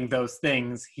was saying those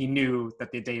things, he knew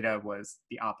that the data was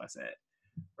the opposite,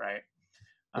 right?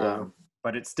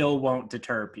 But it still won't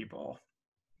deter people.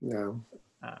 No.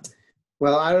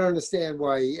 Well, I don't understand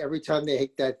why every time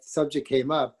that subject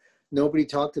came up, nobody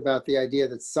talked about the idea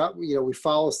that we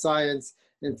follow science,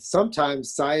 and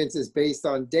sometimes science is based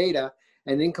on data,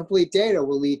 and incomplete data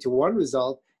will lead to one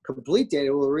result. Complete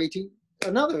data will lead to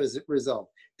another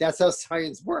result. That's how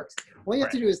science works. All you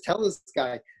have to do is tell this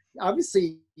guy.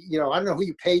 Obviously, I don't know who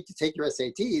you paid to take your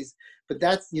SATs, but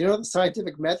that's the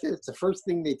scientific method. It's the first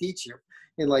thing they teach you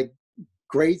in like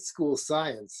grade school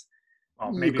science.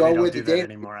 Well, maybe they don't do that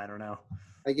anymore. I don't know.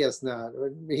 I guess not.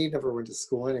 He never went to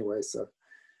school anyway, so.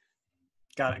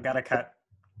 Gotta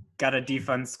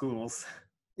defund schools.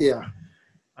 Yeah.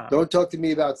 Don't talk to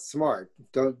me about smart.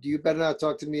 You better not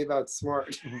talk to me about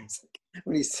smart.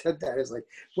 When he said that, it's like,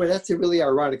 well, that's a really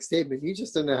ironic statement. You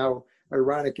just don't know how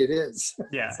ironic it is.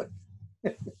 Yeah.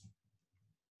 Like,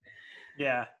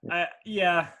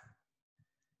 yeah.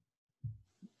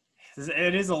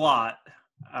 It is a lot.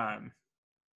 I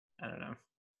don't know.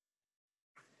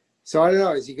 So I don't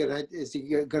know. Is he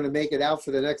gonna make it out for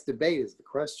the next debate? Is the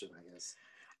question, I guess.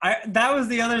 That was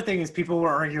the other thing, is people were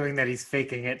arguing that he's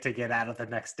faking it to get out of the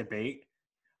next debate.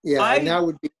 Yeah, and I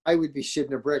would be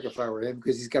shitting a brick if I were him,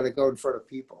 because he's got to go in front of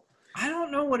people. I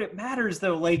don't know what it matters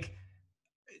though. Like,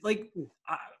 like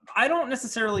I don't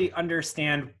necessarily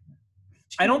understand.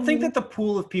 I don't think that the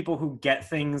pool of people who get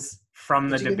things from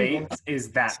the debates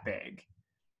is that big,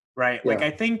 right? Like, Yeah.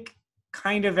 I think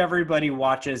kind of everybody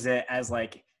watches it as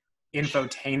like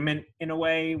infotainment in a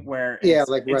way, where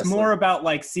like it's wrestling. more about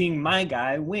like seeing my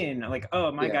guy win, like,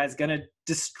 oh, my guy's gonna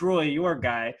destroy your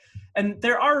guy. And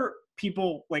there are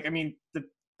people like, I mean,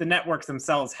 the networks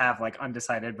themselves have like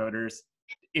undecided voters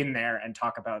in there and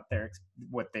talk about their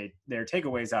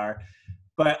takeaways are.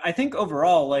 But I think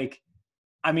overall, like,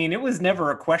 I mean, it was never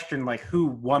a question like who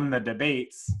won the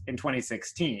debates in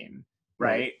 2016,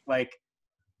 right? Like,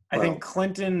 I think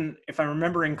Clinton, if I'm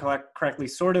remembering correctly,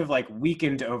 sort of like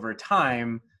weakened over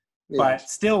time, but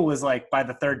still was like, by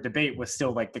the third debate, was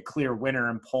still like the clear winner,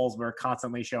 and polls were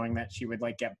constantly showing that she would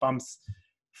like get bumps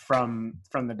from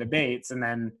the debates. And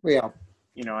then,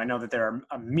 you know, I know that there are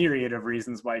a myriad of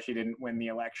reasons why she didn't win the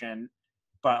election,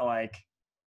 but like,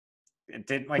 it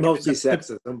didn't, like, mostly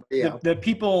sexism. The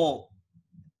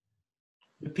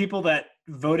people that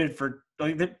voted for,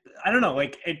 like, I don't know,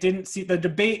 like, the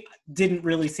debate didn't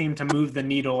really seem to move the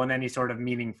needle in any sort of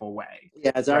meaningful way.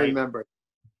 Yeah, as I remember.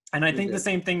 And I think the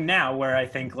same thing now, where I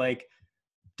think like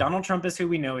Donald Trump is who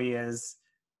we know he is,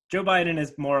 Joe Biden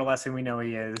is more or less who we know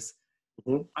he is.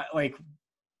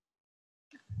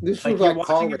 This was like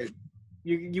car racing.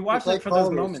 You watch it for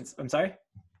those moments. I'm sorry?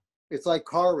 It's like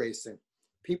car racing.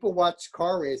 People watch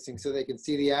car racing so they can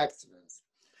see the accidents.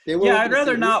 I'd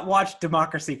rather not watch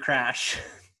democracy crash.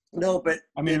 No, but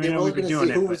I mean, they were looking to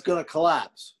see who was going to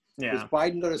collapse. Yeah. Was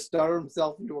Biden going to stutter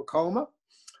himself into a coma,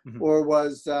 or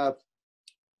was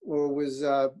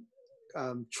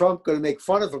Trump going to make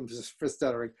fun of him for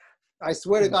stuttering? I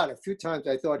swear to God, a few times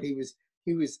I thought he was.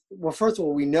 Well, first of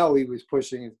all, we know he was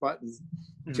pushing his buttons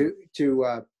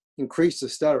to increase the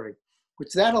stuttering,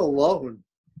 which that alone,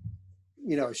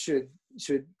 you know, should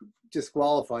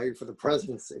disqualify you for the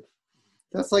presidency.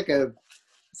 That's like a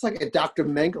Dr.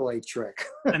 Mengele trick.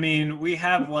 I mean, we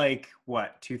have like,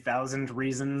 what, 2,000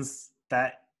 reasons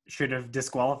that should have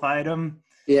disqualified him.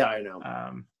 Yeah, I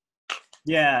know.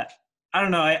 Yeah, I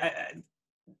don't know.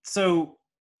 So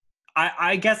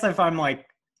I guess if I'm like,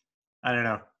 I don't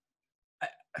know,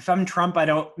 if I'm Trump, I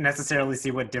don't necessarily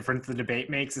see what difference the debate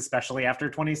makes, especially after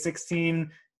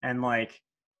 2016. And like,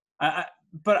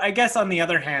 but I guess on the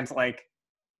other hand, like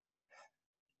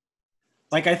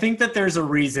I think that there's a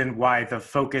reason why the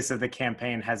focus of the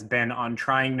campaign has been on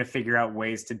trying to figure out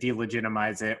ways to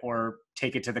delegitimize it or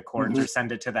take it to the courts or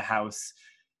send it to the House,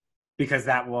 because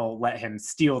that will let him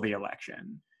steal the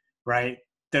election, right?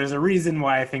 There's a reason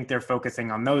why I think they're focusing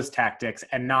on those tactics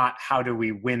and not how do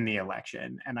we win the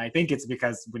election. And I think it's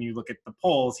because when you look at the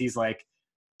polls, he's like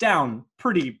down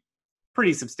pretty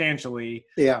substantially.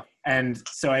 Yeah. And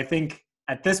so I think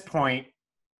at this point,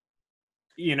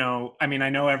 you know, I mean, I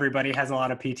know everybody has a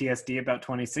lot of PTSD about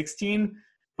 2016,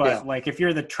 but like, if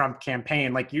you're the Trump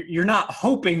campaign, like you're not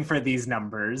hoping for these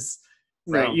numbers,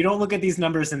 right? No. You don't look at these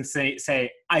numbers and say,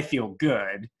 I feel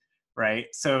good, right?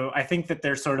 So I think that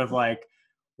they're sort of like,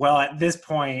 well, at this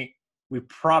point, we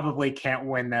probably can't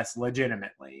win this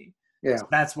legitimately. Yeah. So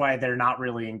that's why they're not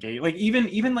really engaged. Like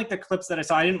even like the clips that I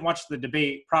saw, I didn't watch the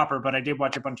debate proper, but I did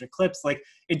watch a bunch of clips. Like,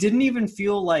 it didn't even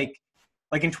feel like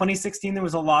in 2016, there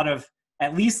was a lot of,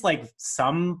 at least like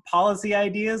some policy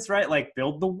ideas, right? Like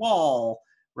build the wall,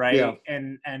 right? Yeah.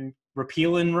 And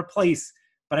repeal and replace.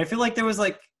 But I feel like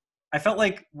I felt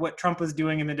like what Trump was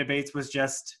doing in the debates was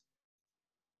just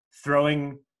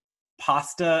throwing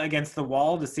pasta against the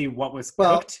wall to see what was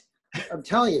cooked. I'm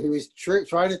telling you, he was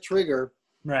trying to trigger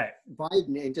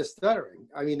Biden into stuttering.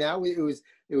 I mean,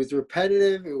 it was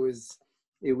repetitive. It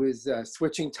was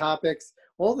switching topics,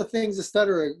 all the things a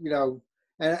stutterer, you know.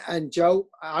 And Joe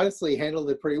honestly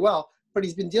handled it pretty well, but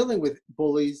he's been dealing with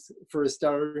bullies for his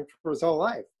stuttering for his whole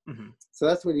life. So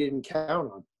that's what he didn't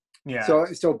count on. Yeah.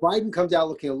 So Biden comes out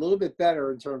looking a little bit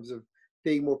better in terms of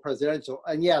being more presidential.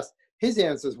 And yes, his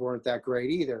answers weren't that great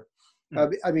either.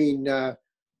 I mean, the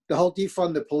whole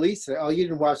defund the police. Oh, you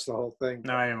didn't watch the whole thing.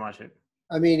 No, I didn't watch it.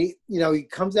 I mean, he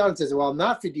comes out and says, well, I'm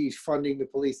not for defunding the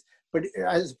police, but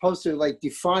as opposed to like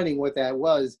defining what that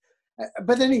was.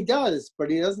 But then he does, but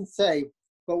he doesn't say,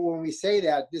 but when we say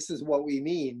that, this is what we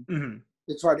mean,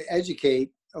 to try to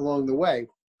educate along the way.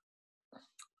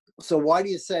 So why do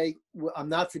you say, well, I'm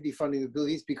not for defunding the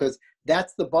police? Because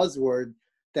that's the buzzword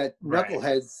that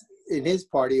knuckleheads in his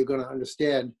party are going to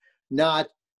understand, not,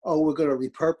 oh, we're going to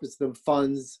repurpose them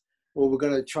funds, or we're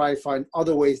going to try to find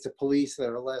other ways to police that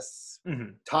are less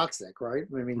toxic, right?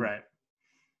 I mean,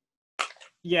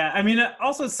 Yeah, I mean,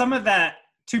 also some of that,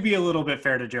 to be a little bit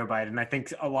fair to Joe Biden, I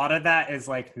think a lot of that is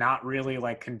like not really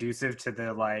like conducive to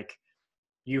the like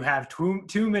you have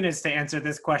 2 minutes to answer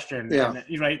this question. Yeah.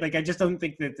 And, right? Like, I just don't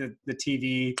think that the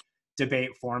TV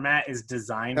debate format is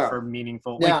designed No. for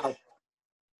meaningful. Now,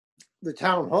 the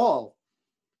town hall,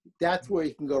 that's where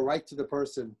you can go right to the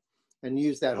person and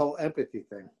use that whole empathy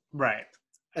thing. Right.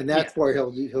 And that's where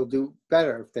he'll do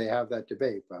better if they have that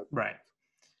debate. But Right.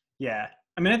 Yeah.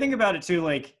 I mean, I think about it too,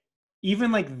 like,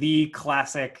 even like the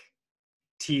classic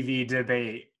TV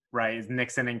debate, right, is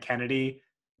Nixon and Kennedy.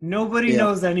 Nobody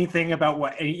knows anything about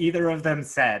what either of them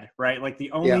said, right? Like,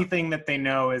 the only thing that they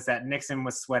know is that Nixon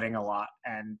was sweating a lot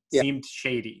and seemed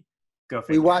shady. Go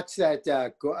figure. We watched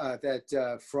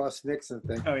that Frost Nixon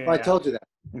thing. Oh, yeah. I told you that.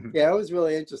 Mhm. Yeah, it was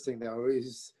really interesting though.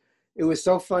 It was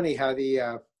so funny how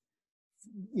David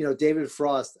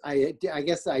Frost. I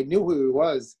guess I knew who he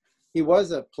was. He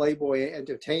was a Playboy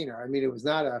entertainer. I mean, it was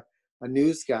not a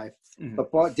news guy. Mhm.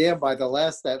 But by the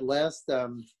last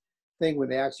thing when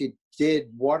they actually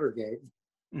did Watergate,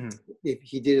 Mhm.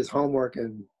 he did his homework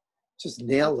and just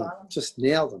nailed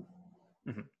him.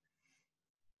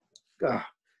 Mhm.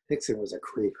 Nixon was a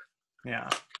creep. Yeah.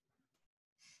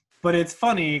 But it's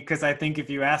funny because I think if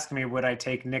you ask me, would I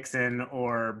take Nixon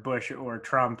or Bush or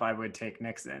Trump, I would take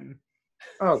Nixon.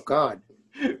 Oh God.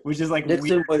 Which is like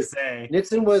Nixon weird to say.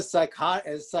 Nixon was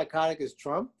as psychotic as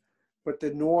Trump, but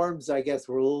the norms, I guess,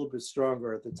 were a little bit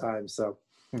stronger at the time. So,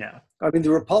 yeah. I mean,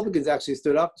 the Republicans actually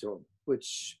stood up to him,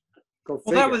 which go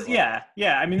figure. Well, that was yeah.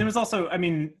 I mean, there was also, I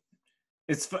mean,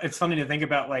 it's funny to think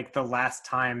about like the last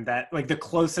time that, like, the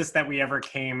closest that we ever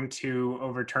came to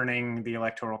overturning the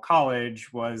Electoral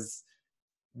College was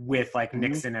with like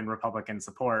Nixon and Republican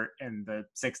support in the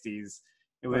 60s.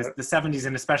 It was the 70s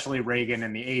and especially Reagan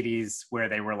in the 80s where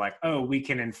they were like, oh, we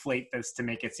can inflate this to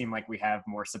make it seem like we have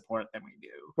more support than we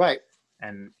do. Right.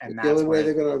 And the that's only way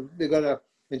they're gonna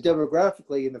and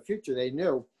demographically in the future they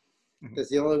knew that's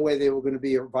the only way they were going to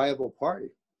be a viable party.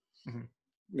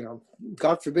 Mm-hmm.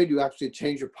 God forbid you actually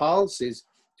change your policies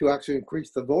to actually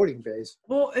increase the voting base.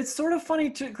 Well, it's sort of funny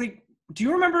to like. Do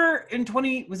you remember in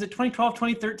 2012,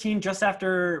 2013, just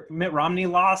after Mitt Romney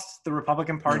lost, the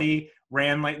Republican Party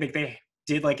ran like they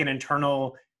did like an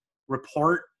internal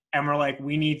report and were like,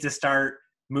 we need to start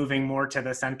moving more to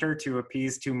the center to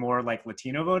appease to more like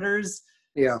Latino voters.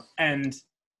 Yeah. And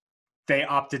they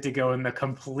opted to go in the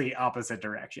complete opposite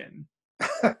direction.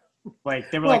 Like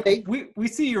they were we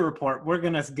see your report. We're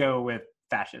going to go with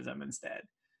fascism instead.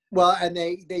 Well, and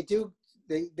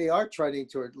they are trending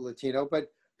toward Latino, but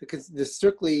because they're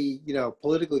strictly,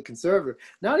 politically conservative,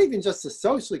 not even just the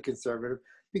socially conservative,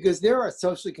 because there are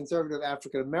socially conservative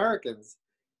African Americans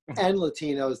and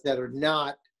Latinos that are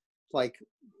not like,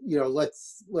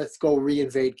 let's go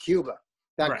reinvade Cuba,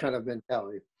 that kind of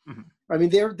mentality. Mm-hmm. I mean,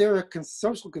 they're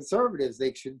social conservatives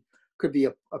they could be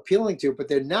appealing to, but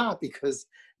they're not, because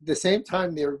at the same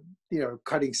time they're,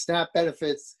 cutting SNAP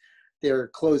benefits, they're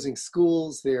closing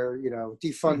schools, they're,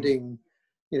 defunding,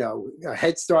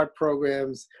 Head Start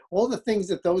programs, all the things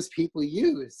that those people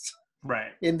use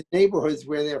in the neighborhoods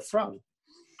where they're from.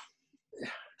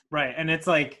 Right. And it's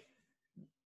like,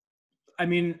 I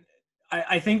mean,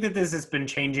 I think that this has been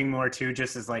changing more too,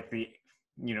 just as like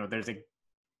there's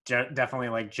definitely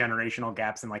like generational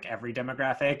gaps in like every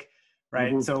demographic,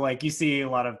 right? Mm-hmm. So like you see a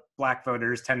lot of Black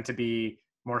voters tend to be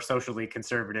more socially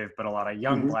conservative, but a lot of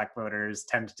young Black voters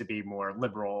tend to be more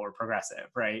liberal or progressive,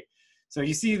 right? So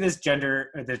you see this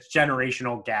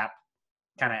generational gap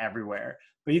kind of everywhere.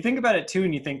 But you think about it too,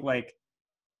 and you think like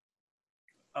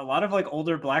a lot of like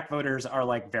older Black voters are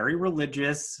like very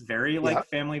religious, very like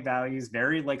family values,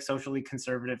 very like socially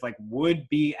conservative, like would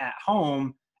be at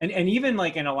home. And even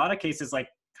like in a lot of cases, like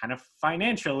kind of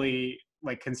financially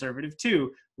like conservative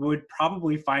too, would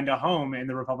probably find a home in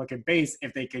the Republican base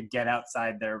if they could get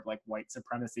outside their like white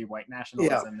supremacy, white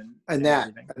nationalism, and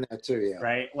that too,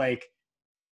 right? Like,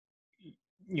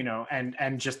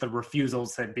 and just the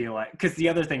refusals to be like, because the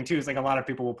other thing too is like a lot of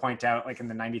people will point out like in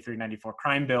the 93-94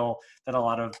 crime bill that a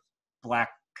lot of Black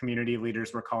community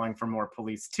leaders were calling for more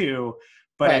police too,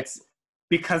 but it's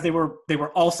because they were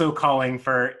also calling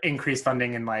for increased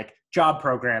funding in like job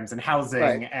programs and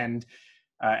housing and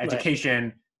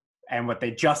education, and what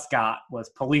they just got was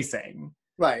policing.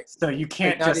 Right. So you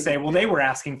can't just say, well, they were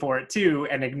asking for it too,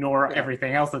 and ignore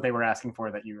everything else that they were asking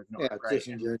for that you ignored,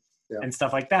 right? And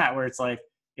stuff like that, where it's like,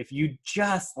 if you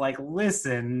just like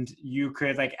listened, you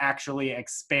could like actually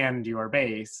expand your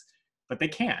base, but they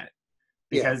can't,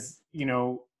 because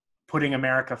putting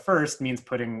America first means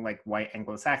putting like white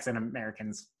Anglo-Saxon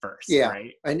Americans first,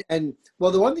 right? And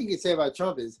well, the one thing you could say about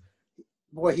Trump is,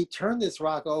 boy, he turned this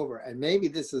rock over, and maybe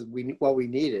this is what we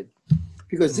needed,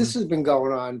 because this has been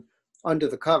going on under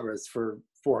the covers for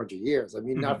 400 years. I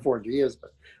mean, not Mhm. 400 years,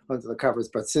 but under the covers.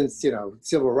 But since,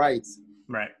 civil rights,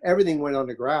 Right. everything went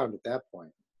underground at that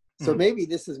point. So Mhm. maybe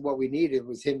this is what we needed,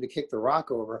 was him to kick the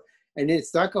rock over, and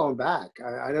it's not going back.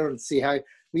 I don't see how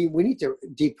we need to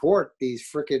deport these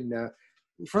freaking.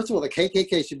 First of all, the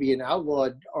KKK should be an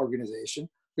outlawed organization.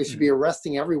 They should be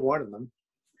arresting every one of them.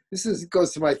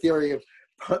 Goes to my theory of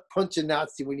punch a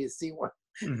Nazi when you see one.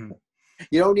 Mhm.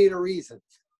 You don't need a reason.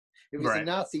 If he's a Right.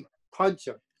 Nazi, punch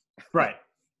him. Right.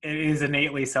 It is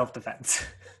innately self-defense.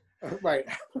 Right.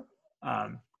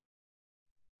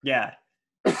 Yeah.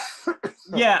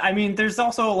 Yeah, I mean, there's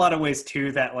also a lot of ways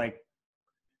too that like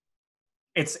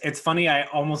it's funny. I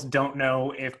almost don't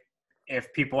know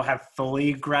if people have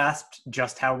fully grasped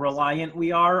just how reliant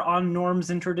we are on norms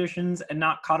and traditions and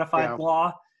not codified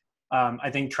law. I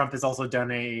think Trump has also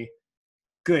done a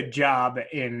good job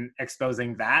in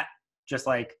exposing that. Just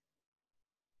like,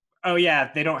 oh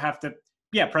yeah, they don't have to.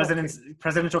 Yeah,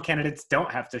 presidential candidates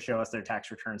don't have to show us their tax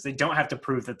returns. They don't have to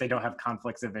prove that they don't have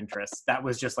conflicts of interest. That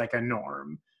was just like a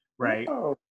norm, right?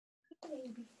 Oh.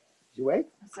 Did you wait?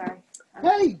 Sorry.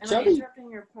 Hey, Am Chubby. I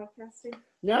interrupting your podcasting?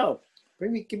 No.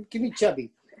 Give me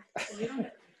Chubby. You don't have to do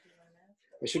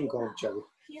I shouldn't call him Chubby.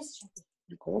 He is chunky.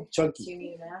 You call him Do Chunky. you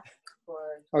need a mask? Or,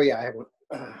 Oh yeah, I have one.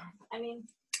 I mean,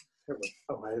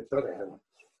 Oh, I thought I had one.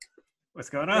 What's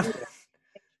going on? if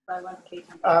I want cake.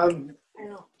 Um, I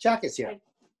don't. Jack is here.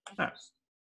 Oh,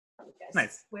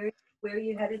 nice. Where are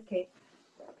you headed, Kate?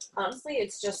 Honestly,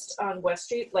 it's just on West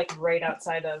Street, like right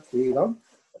outside of Here you go.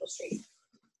 Little Street.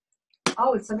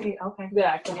 Oh, it's somebody. Okay.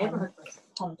 Yeah, the neighborhood place.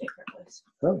 Home daycare place.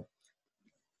 Oh,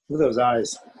 look at those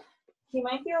eyes. He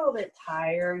might be a little bit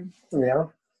tired. Yeah.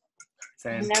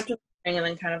 Same. After and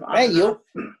then kind of on Hey, and you. off.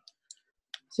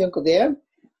 See Uncle Dan?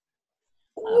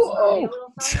 Sorry, a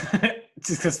little tired.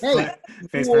 Just because Hey.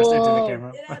 face first into the Whoa.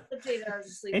 camera. It had the day that I was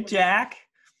asleep. Hey, Jack.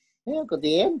 Hey, Uncle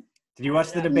Dan. Did you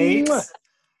watch the debates?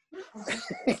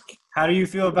 How do you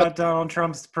feel about Donald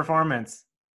Trump's performance?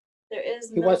 There is.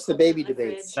 He no watched the Coke baby in my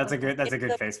debates. fridge. That's a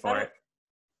good face for it.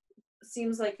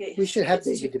 Seems like it. We should have it's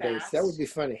baby too debates. fast. That would be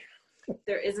funny.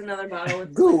 There is another bottle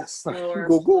with Goo. like a slower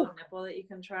Goo, goo. slow nipple that you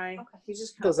can try. He's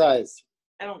just kind Those of, eyes.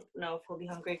 I don't know if he'll be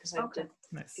hungry because I Okay. did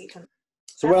Nice. feed him.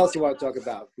 So what else do you want to talk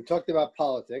about? We talked about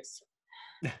politics.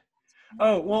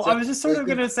 Oh, well, I was just sort of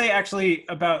going to say actually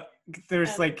about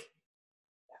there's like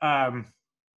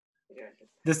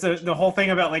the whole thing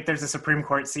about like there's a Supreme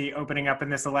Court seat opening up in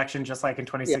this election just like in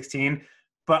 2016,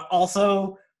 but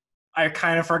also I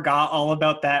kind of forgot all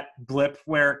about that blip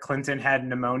where Clinton had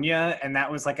pneumonia and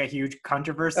that was like a huge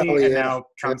controversy Oh, and yeah. now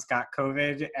Trump's got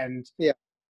COVID and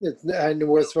And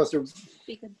we're supposed to.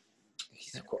 Speaking.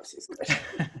 Of course, he's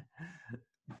good.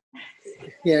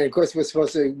 Yeah, of course we're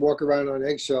supposed to walk around on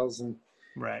eggshells and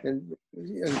right.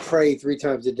 pray 3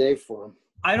 times a day for him.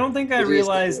 I don't think I It is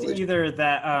realized really- either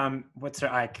that what's her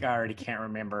I already can't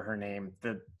remember her name,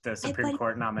 the Supreme thought-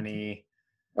 Court nominee.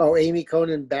 Oh, Amy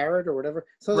Coney Barrett or whatever.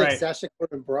 Sounds like Right. Sacha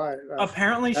Conan Bryant.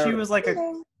 Apparently she Barrett. was like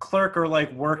a clerk or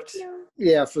like worked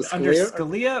Yeah, for under Scalia.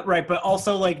 Scalia, right? But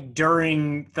also like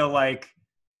during the like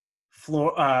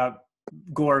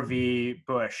Gore v.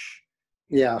 Bush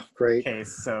Yeah, great.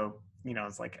 case. So,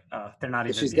 it's like they're not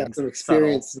even She's being got some subtle.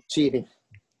 experience in cheating.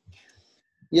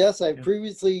 Yes, I've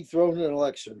previously thrown an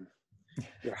election.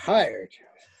 You're hired.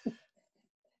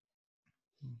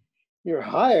 You're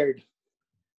hired.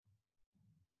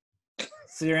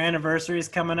 So your anniversary is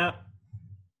coming up?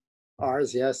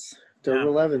 Ours, yes. October Yeah.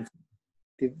 11th.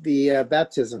 The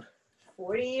baptism.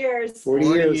 40 years. 40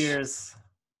 40 years.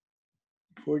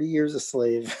 40 years a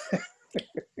slave.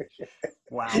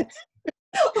 Wow.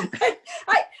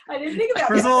 I didn't think about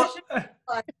First that.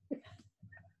 of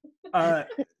all,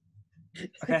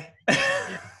 okay.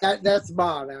 That's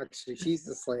Mom, actually. She's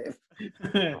the slave.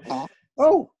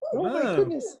 Oh my Whoa.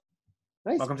 goodness.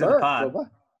 Nice Welcome to the burp, pod. Bubba.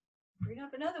 Bring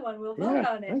up another one. We'll vote Yeah,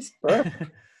 on it. nice burp.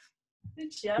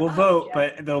 Good job, We'll vote,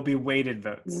 Jack. but there'll be weighted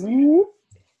votes. Whoop,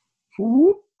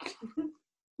 whoop,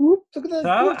 whoop. Look at that.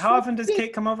 So how often does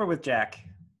Kate come over with Jack?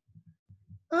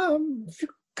 A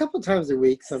couple times a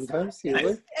week, sometimes.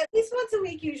 Usually. At least once a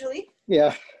week, usually.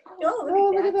 Yeah. Oh,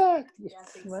 Oh, look at that. that.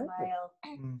 Jack, big Right. smile.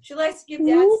 Mm. She likes to give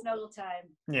Dad snuggle time.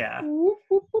 Yeah. Whoop,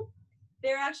 whoop, whoop.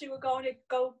 We're going to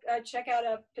go check out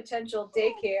a potential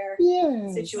daycare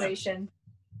Yeah. situation.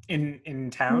 In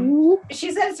town? Whoop.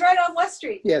 She said it's right on West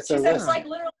Street. Yeah, She so said it's West- like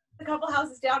literally a couple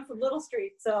houses down from Little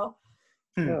Street. So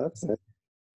Yeah, that's it.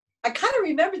 I kind of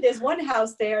remember there's one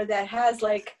house there that has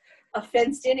like a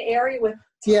fenced-in area with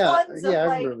Yeah, tons of yeah, I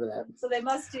like. remember that. So they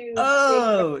must do.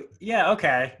 Oh, yeah,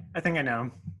 okay. I think I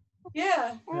know.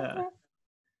 Yeah. Yeah.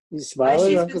 You She's smiling,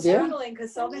 been Uncle Dan? struggling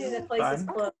because so many of the places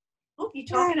Fun. closed. Oh, you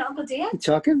talking to Uncle Dan? You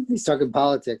talking? He's talking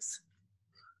politics.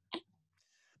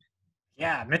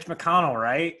 Yeah, Mitch McConnell,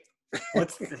 right?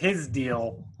 What's his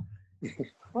deal?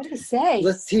 What did he say?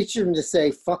 Let's teach him to say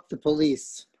 "fuck the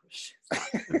police."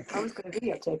 I was going to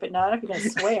videotape it. No, I'm not going to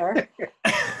swear.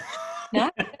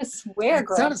 Not going to swear, It's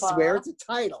Grandpa. not a swear. It's a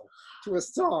title to a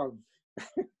song.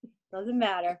 Doesn't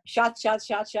matter. Shots, shots,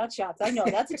 shots, shots, shots. I know.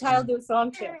 That's a title to a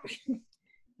song, too.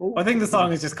 Well, I think the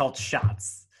song is just called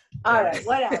Shots. All right,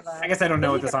 whatever. I guess I don't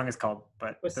know what the song is called,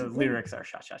 but What's the the- lyrics are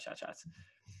shots, shots, shots, shots.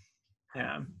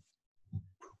 Yeah.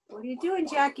 What are you doing,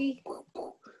 Jackie?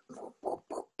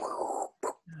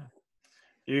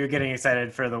 You're getting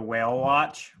excited for the whale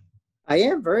watch? I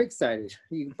am very excited.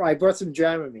 I brought some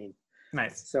Dramamine,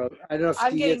 Nice. so I don't know if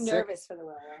I'm you getting get sick. nervous for the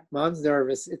weather. Mom's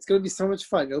nervous. It's going to be so much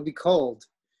fun. It'll be cold,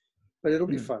 but it'll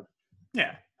be fun.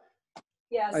 Yeah.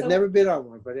 Yeah, I've never been on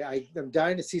one, but I'm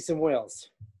dying to see some whales.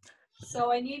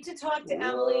 So I need to talk to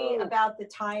Emily Whoa. about the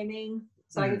timing,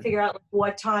 so I can Mhm. figure out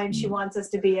what time she wants us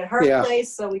to be at her Yeah.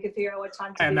 place, so we can figure out what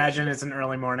time to I be. imagine it's an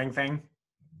early morning thing.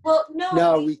 Well, no.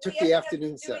 No, we took the ended up afternoon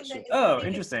doing session. Oh, because-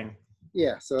 interesting.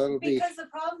 Yeah, so it'll be. Because the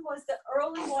problem was the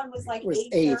early one was like It was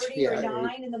 8:30 or eight, yeah,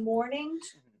 9 in the morning.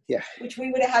 Yeah. Which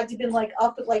we would have had to been like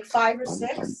up at like 5 or Bum,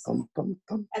 6. bum, bum,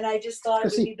 bum. And I just thought it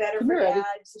would Chrissy, be better come for here, Eddie.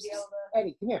 Dad to be able to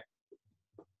Eddie, come here.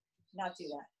 not do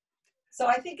that. So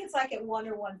I think it's like at 1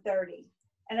 or 1:30.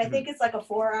 And I Mm-hmm. think it's like a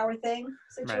 4-hour thing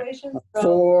situation. So,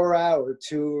 4-hour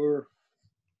tour.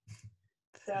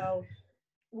 so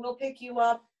we'll pick you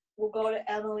up. We'll go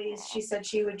to Emily's. She said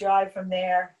she would drive from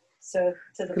there. So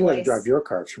to the You can let her place. drive your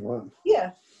car if you want.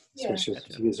 Yeah. So Yeah. she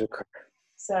use her car.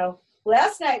 So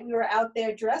last night we were out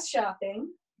there dress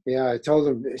shopping. Yeah, I told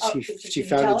him Oh, she did she you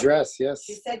found tell a her? dress. Yes,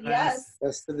 She said Nice. yes.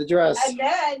 that's for the dress. And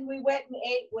then we went and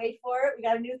ate. Wait for it. We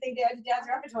got a new thing to add to Dad's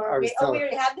I repertoire. was We telling-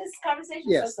 already had this conversation.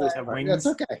 Yes, So that's, sorry. Have wings? that's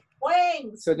okay.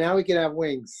 Wings. So now we can have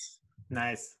wings,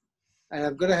 Nice. and I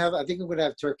think I'm gonna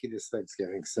have turkey this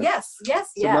Thanksgiving. So, Yes, yes,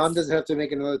 so yes. Mom doesn't have to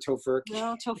make another tofurkey.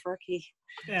 No, tofurkey.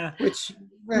 Yeah. Which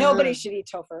Nobody should eat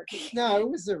tofurkey. No, it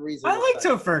was a reasonable. I like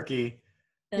size. tofurkey.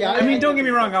 Yeah, I mean, don't get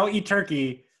me wrong, I'll eat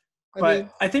turkey, but I mean,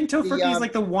 I think tofurkey is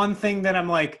like the one thing that I'm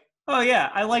like, oh yeah,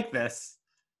 I like this.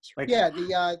 Like, yeah,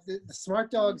 the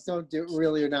smart dogs don't do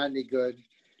really are not any good.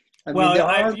 I well, mean, there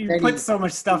aren't you many- put so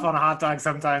much stuff on a hot dog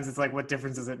sometimes, it's like, what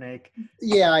difference does it make?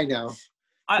 Yeah, I know.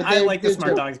 But I like the they're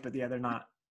smart just- dogs, but yeah, they're not.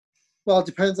 Well, it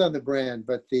depends on the brand,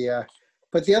 but the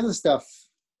other stuff,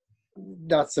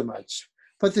 not so much.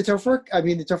 But the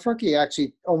tofurkey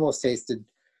actually almost tasted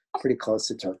pretty close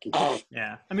to turkey.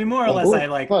 Yeah. I mean, more or Oh, less, ooh. I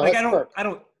like, Well, like that's I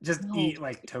don't just No. eat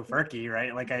like tofurkey,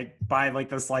 right? Like I buy like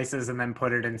the slices and then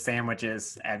put it in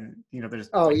sandwiches and, there's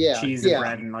Oh, like, yeah, cheese yeah. and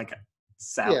bread and like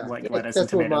Yeah, like lettuce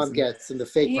that's and what tomatoes. Mom gets, and the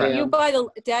fake You ham. buy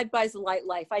Dad buys the Light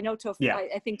Life. I know Yeah.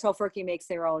 I think tofurkey makes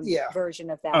their own Yeah. version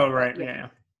of that. Oh, but right. Yeah.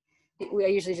 I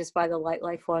usually just buy the Light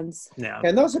Life ones. Yeah.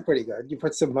 And those are pretty good. You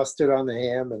put some mustard on the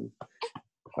ham and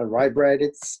on rye bread.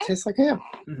 It tastes like ham.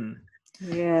 hmm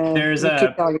Yeah. There's you a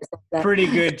keep telling yourself that. Pretty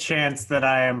good chance that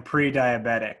I am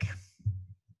pre-diabetic.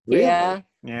 Really? Yeah.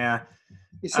 Yeah.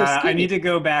 You're so I skinny. need to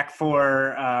go back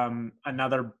for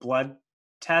another blood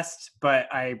test, but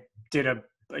I did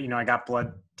I got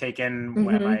blood taken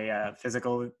at Mhm. my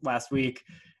physical last week,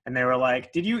 and they were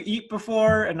like, "Did you eat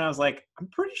before?" And I was like, "I'm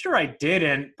pretty sure I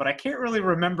didn't, but I can't really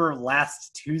remember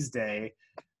last Tuesday."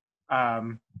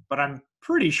 But I'm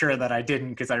pretty sure that I didn't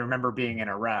because I remember being in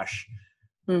a rush.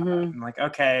 Mhm. I'm like,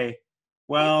 okay,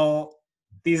 well,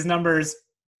 these numbers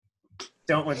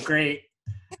don't look great.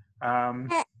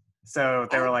 So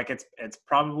they were like, it's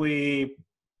probably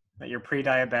that you're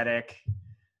pre-diabetic,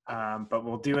 but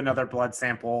we'll do another blood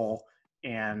sample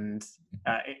and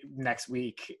next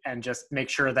week and just make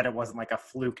sure that it wasn't like a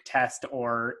fluke test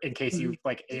or in case you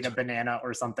like ate a banana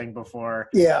or something before.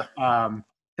 Yeah.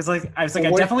 Because like I was like, Well,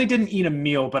 I what- definitely didn't eat a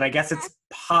meal, but I guess it's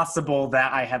possible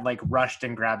that I had like rushed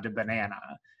and grabbed a banana,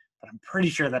 but I'm pretty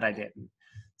sure that I didn't.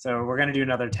 So we're gonna do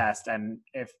another test, and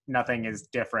if nothing is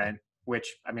different,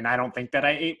 which I mean I don't think that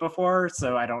I ate before,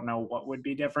 so I don't know what would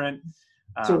be different.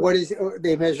 So what is are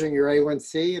they measuring your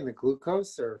A1C and the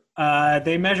glucose, or?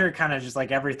 They measure kind of just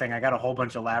like everything. I got a whole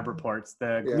bunch of lab reports.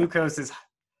 The Yeah. glucose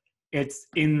it's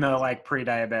in the like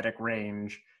pre-diabetic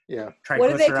range. Yeah. What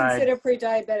do they Triglyceride consider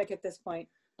pre-diabetic at this point?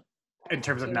 in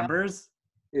terms of you know? numbers.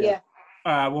 Yeah.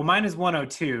 Well, mine is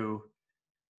 102.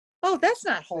 Oh, that's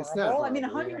not It's horrible. not I mean,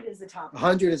 horrible, 100 is the top.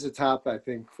 100 is the top, I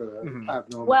think, for the Mhm.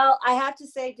 abnormal. Well, I have to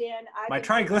say, Dan, My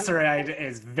triglyceride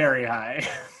is very high.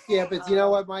 Yeah, but you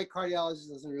know what? My cardiologist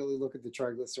doesn't really look at the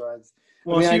triglycerides.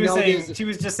 Well, mean, I she was know saying there's- she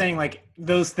was just saying like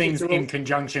those things It's a in real-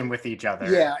 conjunction with each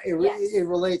other. Yeah, Yes. it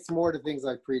relates more to things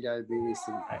like prediabetes.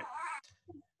 And, Right.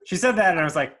 She said that, and I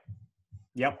was like,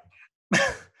 "Yep,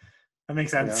 that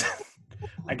makes sense.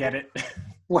 I get it."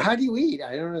 Well, how do you eat?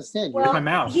 I don't understand. With my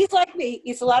mouth. He's like me.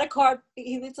 He eats a lot of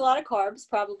carbs,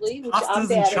 probably, which I'm Pastas and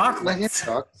bad at. chocolates.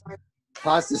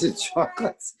 Pastas and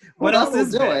chocolates. What Well, else that'll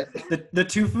is do there? it. The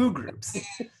two food groups.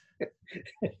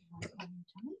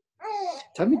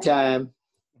 Tummy time.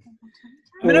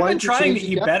 I mean, Well, I've why been don't you trying to change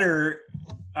it eat up? better.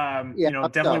 You know,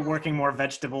 I'm definitely done. working more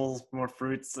vegetables, more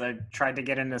fruits. I tried to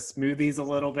get into smoothies a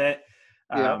little bit.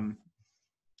 Yeah.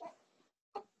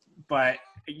 But,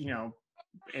 you know,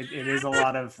 it is a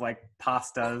lot of like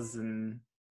pastas and.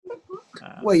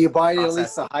 Well, you buy at least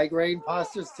processed. the high grain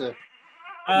pastas to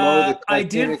lower the I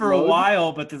did glycemic for a load?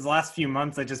 while, but these last few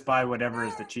months I just buy whatever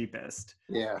is the cheapest.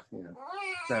 Yeah.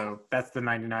 So that's the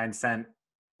 99-cent,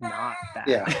 not that.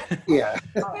 Yeah.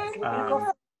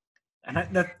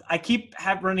 And I keep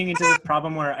running into this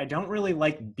problem where I don't really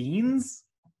like beans,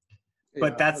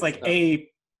 but that's like tough. A,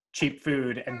 cheap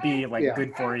food, and B, like Yeah.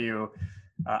 good for you.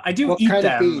 I do What eat kind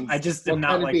of them. beans? I just What am not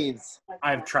kind of like. beans?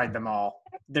 I've tried them all.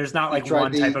 There's not like tried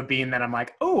one the- type of bean that I'm like,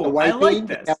 The oh, white I like bean,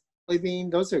 this. the Apple bean.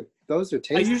 Those are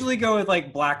tasty. I usually go with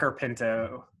like black or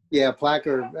pinto. Yeah, plaque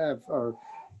or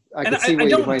I And can see I where you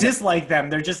don't might. dislike them.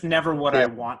 They're just never what I Yeah.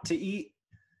 want to eat.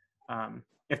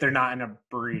 If they're not in a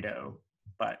burrito,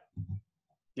 but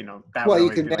you know that. Well, would you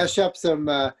always can be mash up some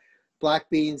black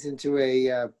beans into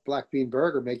a black bean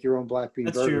burger. Make your own black bean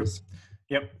That's true. burgers.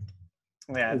 Yep.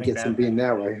 Yeah, I And think get some that. bean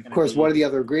that way. Of gonna course, be- one of the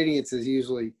other ingredients is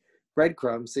usually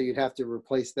breadcrumbs, so you'd have to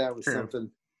replace that with True.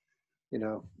 something, you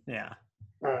know. Yeah,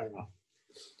 I don't know.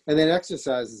 And then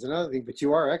exercise is another thing, but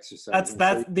you are exercising.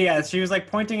 that's yeah. She was like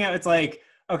pointing out. It's like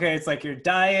okay, it's like your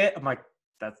diet. I'm like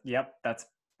that's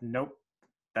nope.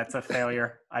 That's a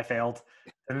failure. I failed.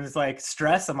 And it's like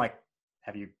stress. I'm like,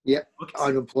 have you Yep. looked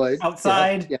unemployed.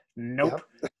 outside? Yeah. Nope.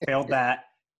 Failed that.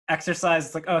 Exercise.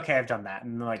 It's like okay, I've done that.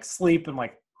 And like sleep. I'm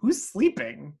like, who's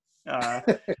sleeping?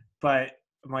 But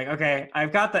I'm like, okay,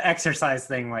 I've got the exercise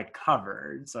thing like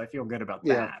covered, so I feel good about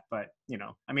Yeah. that. But you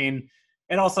know, I mean,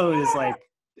 it also is like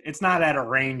it's not at a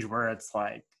range where it's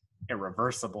like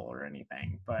irreversible or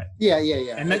anything. But Yeah.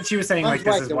 and then she was saying like Tom's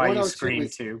this right, is the why you 102 scream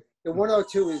is- too. The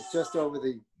 102 is just over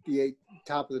the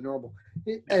top of the normal.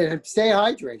 And stay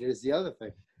hydrated is the other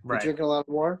thing. You're Right. drinking a lot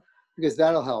of water because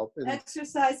that'll help. And it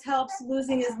Exercise helps.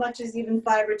 Losing as much as even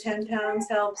 5 or 10 pounds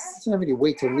helps. doesn't have any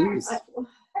weight to lose.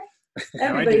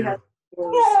 Everybody do. has to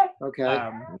lose. Okay.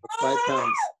 5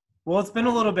 pounds. Well, it's been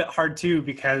a little bit hard too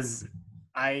because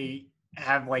I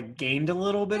have like gained a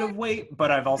little bit of weight,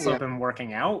 but I've also Yeah. been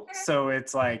working out. So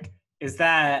it's like, is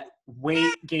that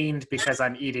weight gained because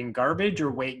I'm eating garbage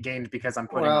or weight gained because I'm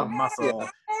putting Well, on muscle?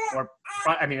 Or,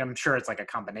 I mean, I'm sure it's like a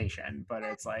combination, but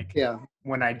it's like Yeah.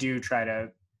 when I do try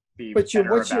to be But better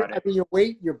what's about your, it. I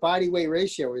mean, your body weight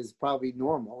ratio is probably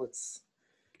normal. It's,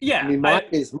 Yeah. I mean, mine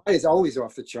is always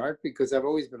off the chart because I've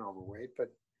always been overweight,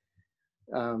 but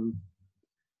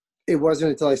it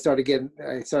wasn't until I started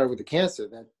with the cancer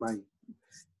that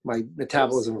my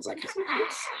metabolism was like,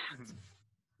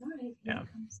 All right, Yeah. here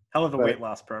it comes. hell of a but- weight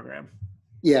loss program.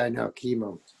 yeah, I know,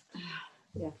 chemo.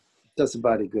 Yeah. Does the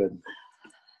body good.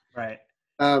 Right.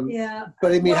 Yeah.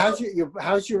 But I mean, Well-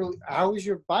 how is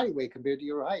your body weight compared to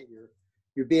your height,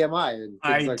 your BMI and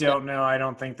I things like don't know. I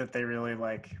don't think that they really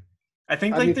like, I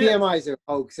think that? I like mean, BMI is a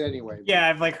hoax anyway. but- yeah,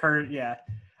 I've like heard. Yeah,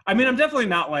 I mean, I'm definitely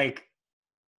not like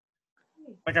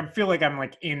I feel like I'm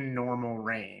like in normal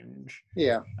range.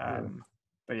 Yeah.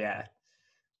 But yeah,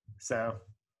 so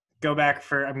go back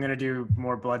I'm gonna do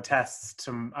more blood tests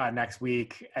to next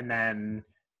week, and then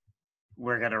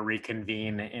we're gonna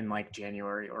reconvene in like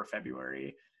January or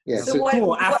February. Yeah. So So what- cool.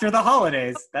 what- After the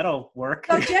holidays, that'll work.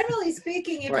 So generally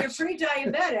speaking, if Right. you're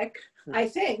pre-diabetic, I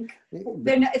think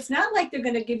But it's not like they're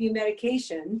going to give you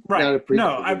medication. Right. Not a pre-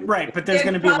 No, right. But there's They're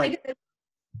gonna be probably like gonna-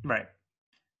 right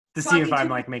to see if talking I'm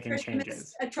to like making nutritionist-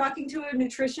 changes. Talking to a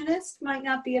nutritionist might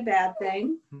not be a bad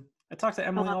thing. I talk to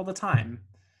Emily all the time.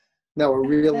 no, a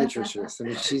real nutritionist. I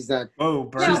mean, she's not Whoa,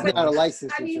 No, she's but- not a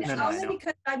licensed I mean, No, nutritionist. no, I only know.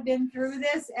 because I've been through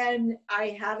this and I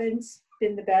haven't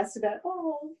been the best about,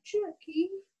 oh, Jackie,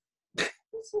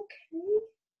 it's okay.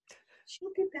 She'll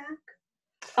be back.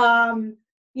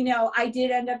 You know, I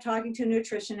did end up talking to a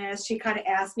nutritionist. She kind of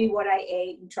asked me what I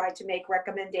ate and tried to make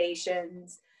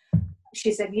recommendations.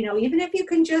 She said, you know, even if you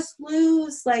can just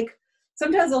lose, like,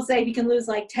 sometimes they'll say if you can lose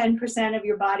like 10% of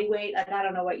your body weight, and I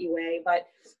don't know what you weigh, but,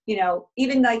 you know,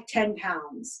 even like 10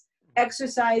 pounds,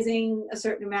 exercising a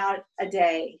certain amount a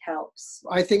day helps.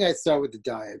 I think I'd start with the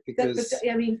diet because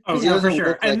I mean, Oh, It yeah, for doesn't sure.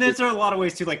 look like And there's a lot of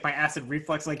ways too, like my acid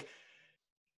reflux. Like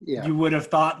yeah. you would have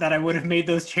thought that I would have made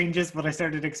those changes, but I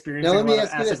started experiencing Now a let me lot of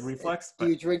ask you acid this: reflux. Do But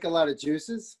you drink a lot of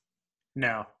juices?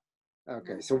 no,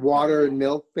 Okay, so water and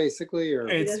milk basically, or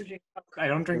He It's doesn't drink milk. I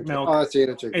don't drink milk. Oh, so you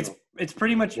don't drink milk. It's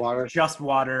pretty much Water. just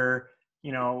water.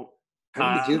 You know,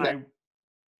 How do you do that?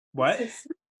 What?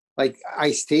 Like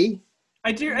iced tea?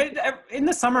 I do. In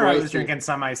the summer, Or I iced was tea. drinking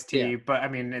some iced tea, Yeah. but I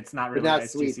mean, it's not But really not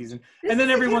iced tea sweet. season. This And then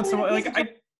is every the once in a kid while, that like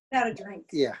doesn't Not a drink.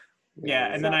 Yeah.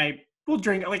 and then I will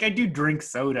drink. Like I do drink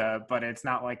soda, but it's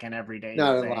not like an everyday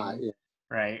Not a thing, lot. Yeah.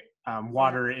 right?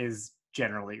 Water is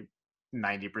generally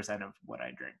 90% of what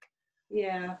I drink.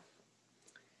 Yeah.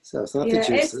 So it's not Yeah, the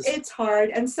juices. it's hard,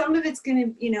 and some of it's gonna,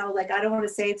 like I don't want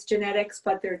to say it's genetics,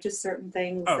 but there are just certain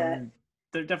things Oh, that,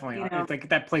 there definitely you are. know. It's like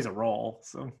that plays a role.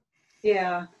 So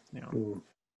yeah. you know, Mm.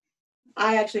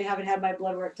 I actually haven't had my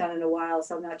blood work done in a while,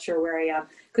 so I'm not sure where I am.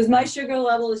 Because my sugar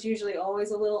level is usually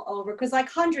always a little over. Because like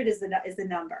 100 is the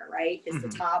number, right? Is the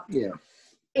Mhm. top. Yeah.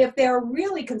 If they're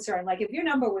really concerned, like if your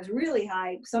number was really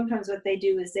high, sometimes what they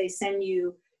do is they send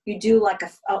you do like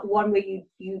a one where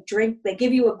you drink. They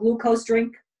give you a glucose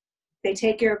drink. They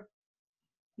take your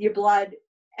blood,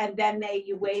 and then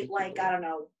you wait like, I don't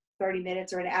know, 30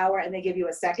 minutes or an hour, and they give you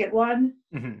a second one.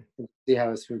 Mhm. See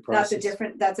how it's been That's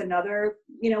processed. that's another,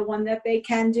 one that they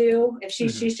can do. If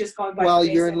Mhm. she's just going by Well,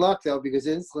 the you're in basic. luck though, because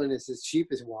insulin is as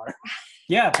cheap as water.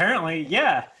 Yeah, apparently,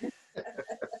 yeah.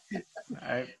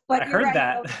 I But you're heard right,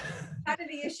 that. though. Kind of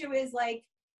the issue is like,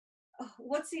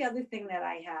 what's the other thing that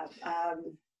I have?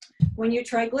 When your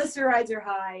triglycerides are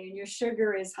high and your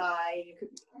sugar is high,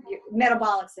 your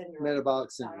metabolic syndrome. Metabolic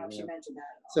I don't know syndrome. if she Yeah. mentioned that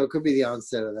at all. So it could be the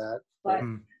onset of that. But,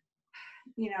 Mm.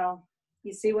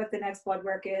 you see what the next blood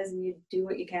work is, and you do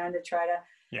what you can to try to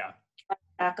Yeah.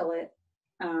 tackle it.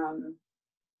 I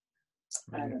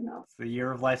I mean, don't know. it's the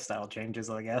year of lifestyle changes,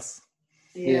 I guess.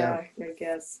 Yeah, I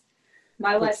guess.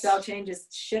 My What's- lifestyle changes.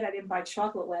 Shit, I didn't buy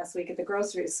chocolate last week at the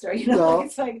grocery store. No.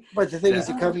 It's like, But the thing is,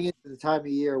 Yeah. you're coming into the time of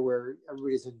year where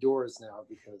everybody's indoors now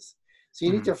so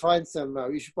you need to find some.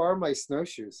 You should borrow my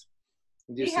snowshoes.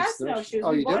 And do He some has snowshoes.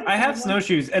 Oh, We you do? bought I have Someone-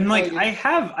 snowshoes, and like you- I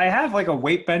have like a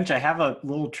weight bench. I have a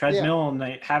little treadmill, and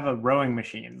I have a rowing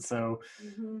machine. So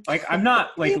Mhm. like I'm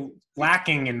not like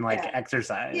lacking in like Yeah.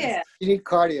 exercise. Yeah. You need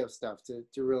cardio stuff to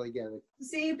really get it.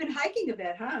 See, you've been hiking a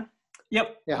bit, huh?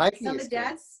 Yep. Yeah, hiking Some is of good.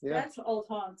 dad's Yeah. old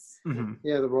haunts. hmm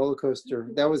Yeah, the roller coaster.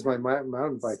 That was my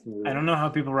mountain biking route. I don't know how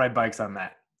people ride bikes on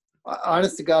that.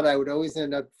 Honest to God, I would always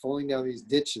end up falling down these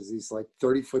ditches, these like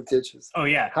 30-foot ditches. Oh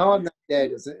yeah. How I'm not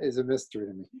dead is a mystery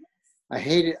to me. I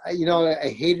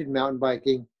hated mountain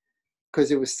biking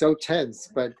because it was so tense.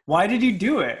 But Why did you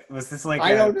do it? Was this like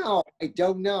I don't know. I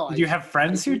don't know. Did you have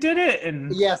friends who did it?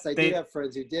 And Yes, I they- did have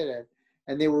friends who did it,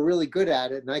 and they were really good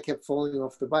at it, and I kept falling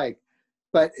off the bike.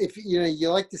 But if you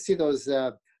like to see those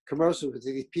commercials with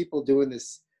these people doing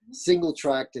this single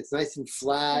track that's nice and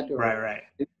flat, or, right.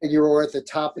 and you're at the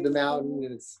top of the mountain,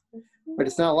 and but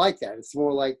it's not like that. It's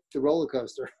more like the roller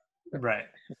coaster. Right.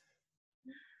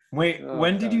 Wait, Oh,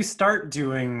 when did God. you start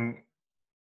doing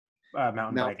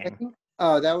mountain biking?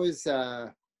 Oh, that was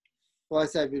well, I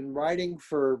said I've been riding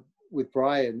with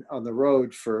Brian on the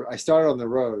road I started on the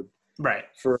road Right.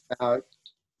 for about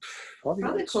probably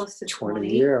Probably like close to 20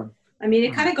 20. years. I mean,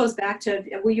 it Mhm. kind of goes back to,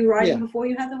 were you riding Yeah. before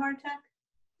you had the heart attack?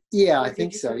 Yeah, Or I did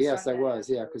think you so. sort of Yes, I start that was.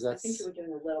 Yeah, afterwards? because I think that's you were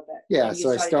doing a little bit. Yeah, And you so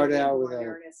I started started doing out more with a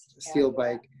earnest steel after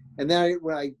that. bike, and then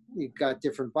when I got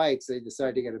different bikes, I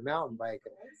decided to get a mountain bike.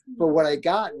 But what I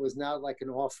got was not like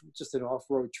just an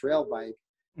off-road trail bike,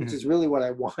 which Mhm. is really what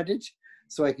I wanted,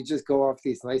 so I could just go off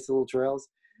these nice little trails.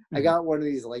 I Mhm. got one of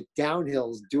these like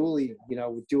downhills,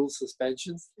 with dual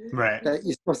suspensions Right. that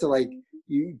you're supposed to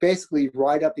you basically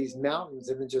ride up these mountains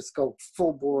and then just go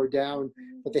full bore down.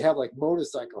 But they have like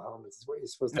motorcycle helmets. Is what you're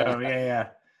supposed to Oh have.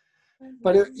 yeah.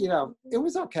 But it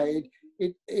was okay.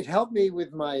 It helped me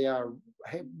with my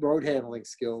road handling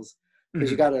skills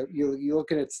because Mhm. you're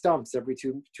looking at stumps every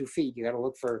 2 feet. You got to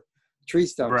look for tree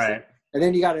stumps. Right. And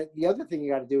then the other thing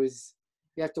you got to do is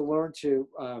you have to learn to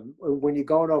when you're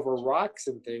going over rocks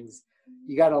and things,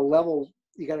 you got to level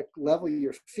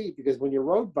your feet, because when you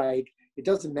road bike, it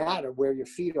doesn't matter where your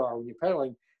feet are when you're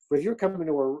pedaling. But if you're coming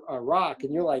to a rock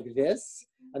and you're like this,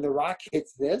 and the rock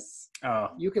hits this, Oh.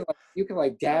 you can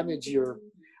damage your.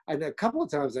 And a couple of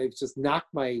times I've just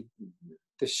knocked the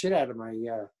shit out of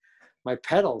my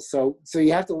pedals. So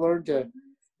you have to learn to,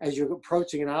 as you're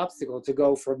approaching an obstacle, to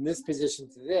go from this position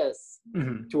to this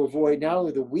Mhm. to avoid not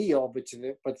only the wheel but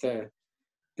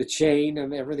the chain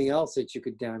and everything else that you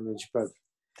could damage. But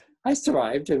I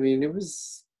survived. I mean, it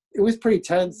was pretty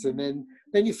tense, and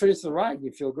then you finish the ride and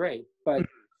you feel great. But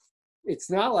it's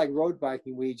not like road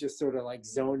biking where you just sort of like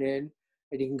zone in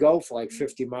and you can go for like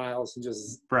 50 miles and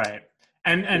just Right.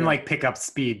 And Yeah. like pick up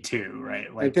speed too, right?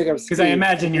 and Like pick up because I speed.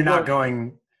 imagine And you're you not don't-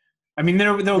 going. I mean,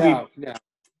 there'll no, be no.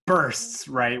 bursts,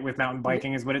 right? With mountain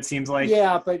biking is what it seems like.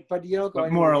 Yeah, but you don't go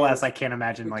But more or anywhere less, near- I can't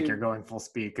imagine would like do- you're going full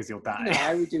speed because you'll die. No,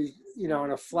 I would do,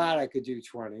 on a flat I could do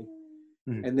 20.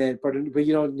 Mhm. And then, but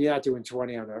you're not doing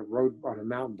 20 on a road, on a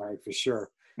mountain bike for sure.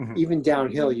 Mhm. Even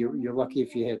downhill, you're lucky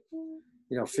if you hit,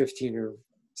 15 or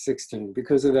 16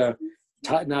 because of the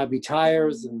knobby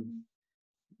tires and,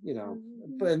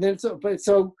 but and then so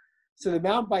the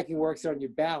mountain biking works on your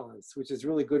balance, which is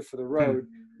really good for the road.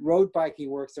 Road biking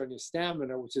works on your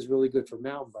stamina, which is really good for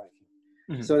mountain biking.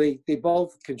 Mhm. So they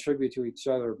both contribute to each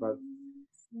other. But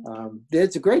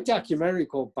there's a great documentary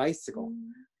called Bicycle.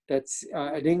 That's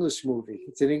an English movie.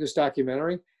 It's an English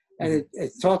documentary, and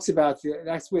it talks about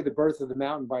that's where the birth of the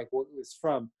mountain bike was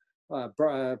from.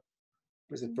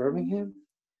 Was it Birmingham?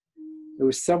 It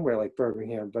was somewhere like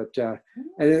Birmingham, but and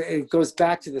it goes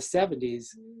back to the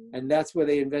 70s, and that's where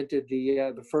they invented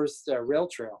the first rail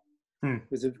trail. It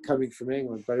was coming from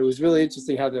England, but it was really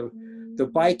interesting how the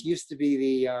bike used to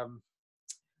be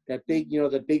that big,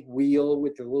 the big wheel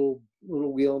with the little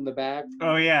wheel in the back.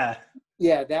 Oh yeah.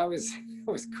 Yeah, that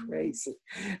was crazy.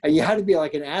 And you had to be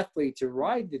like an athlete to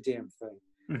ride the damn thing.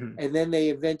 Mhm. And then they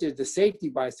invented the safety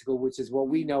bicycle, which is what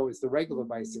we know as the regular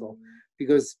bicycle,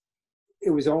 because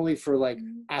it was only for like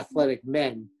athletic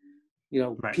men.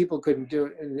 Right. People couldn't do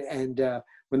it. And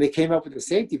when they came up with the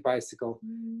safety bicycle,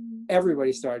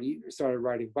 everybody started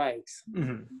riding bikes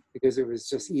Mhm. because it was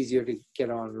just easier to get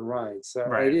on and ride. So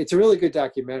Right. it's a really good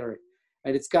documentary.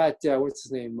 And it's got, what's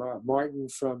his name? Martin,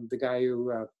 from the guy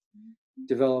who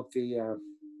developed the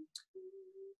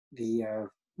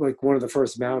like one of the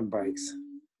first mountain bikes.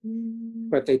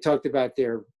 But they talked about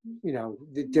their,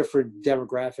 the different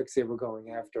demographics they were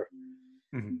going after.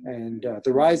 Mhm. And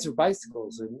the rise of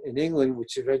bicycles in England,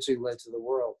 which eventually led to the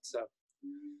world. So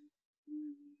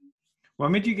What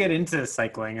made you get into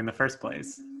cycling in the first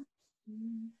place?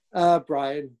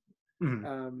 Brian,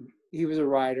 Mhm. he was a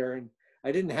rider, and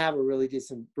I didn't have a really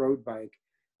decent road bike.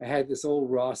 I had this old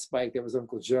Ross bike that was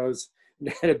Uncle Joe's, and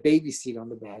it had a baby seat on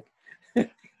the back.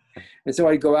 And so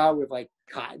I'd go out with like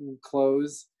cotton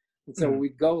clothes. And so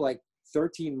we'd go like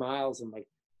 13 miles, and like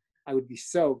I would be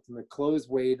soaked, and the clothes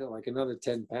weighed like another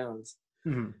 10 pounds.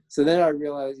 Mhm. So then I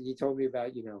realized, he told me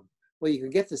about, well, you can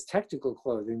get this technical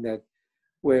clothing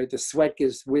where the sweat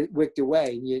gets wicked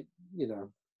away, and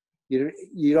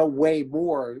you don't weigh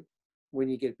more when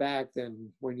you get back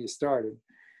than when you started.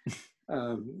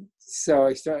 So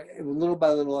I started little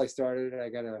by little. I started.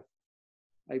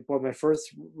 I bought my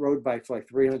first road bike for like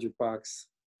 $300,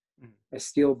 a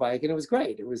steel bike, and it was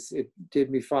great. It did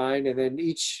me fine. And then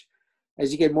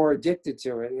as you get more addicted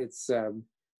to it, it's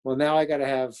well, now I got to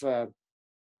have I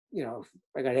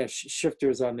got to have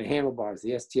shifters on the handlebars,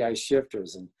 the STI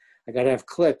shifters, and I got to have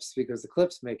clips because the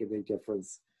clips make a big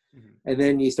difference. Mhm. And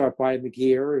then you start buying the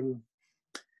gear, and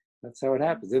that's how it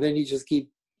happens. And then you just keep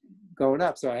going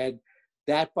up. So I had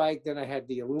that bike, then I had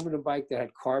the aluminum bike that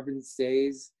had carbon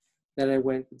stays. Then I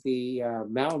went with the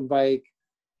mountain bike.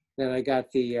 Then I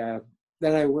got then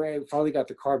I finally got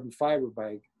the carbon fiber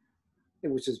bike. It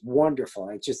was just wonderful.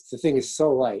 The thing is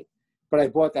so light. But I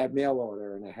bought that mail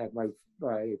order, and I had my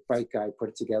bike guy put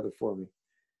it together for me.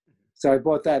 So I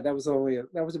bought that. That was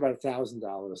about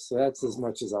 $1,000. So that's as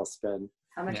much as I'll spend.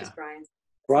 How much Yeah. is Brian's?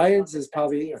 Brian's is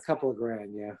probably a couple of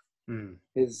grand, yeah. Mhm.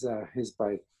 His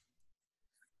bike.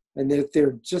 And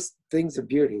they're just things of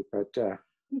beauty, but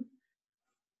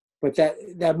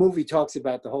that movie talks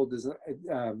about the whole design,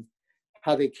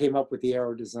 how they came up with the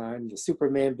aero design, the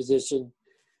Superman position.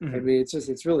 I Mhm. mean,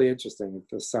 it's really interesting,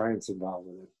 the science involved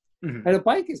with it. Mhm. And a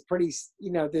bike is pretty,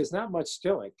 there's not much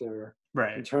to it in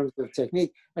Right. terms of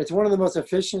technique. And it's one of the most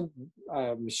efficient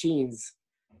machines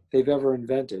they've ever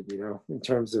invented, in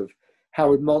terms of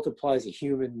how it multiplies a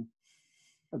human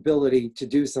ability to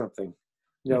do something.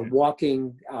 Mhm.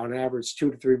 Walking on average 2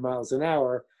 to 3 miles an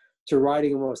hour to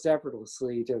riding almost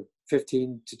effortlessly to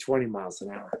 15 to 20 miles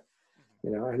an hour.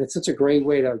 And it's such a great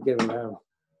way to get around.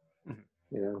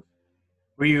 Mhm.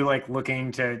 Were you like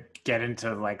looking to get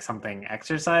into like something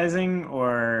exercising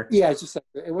or? Yeah, it's just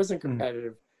it wasn't Mhm.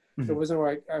 competitive. It Mhm. wasn't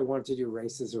where I wanted to do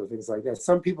races or things like that.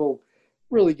 Some people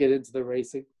really get into the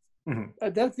racing.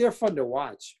 Mhm. They're fun to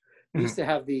watch. We used to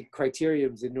have the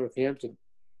criteriums in Northampton,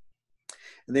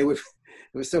 and it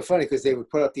was so funny because they would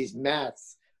put up these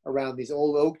mats around these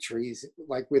old oak trees,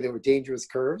 like where there were dangerous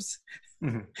curves.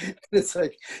 Mhm. It's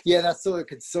like, yeah, that's so it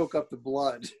could soak up the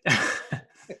blood.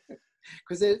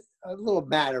 Because a little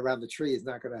mat around the tree is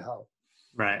not going to help.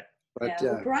 Right. But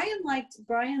Yeah, well,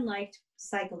 Brian liked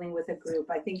cycling with a group.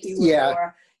 I think you were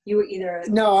Yeah. you were either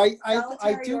no, I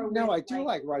solitary do or no, with, I do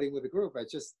like riding with a group.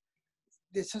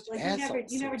 they're such Like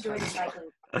assholes. you never joined a sometimes. cycling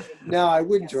club. No, I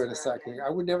wouldn't Yes, join a or cycling. member.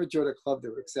 I would never join a club that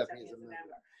would accept me Except as a me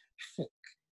member.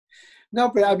 No,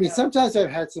 but I mean, No. sometimes I've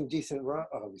had some decent run.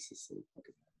 Oh, he's asleep. Look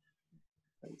at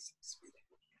that. He's so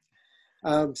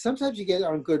sweet. Sometimes you get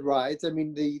on good rides. I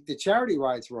mean, the charity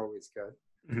rides were always good.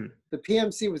 Mhm. The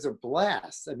PMC was a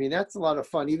blast. I mean, that's a lot of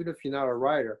fun, even if you're not a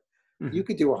rider. Mhm. You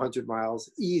could do 100 miles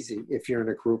easy if you're in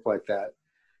a group like that,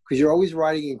 because you're always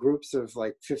riding in groups of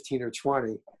like 15 or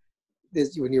 20.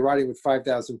 When you're riding with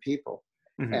 5,000 people,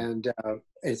 Mhm. and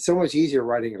it's so much easier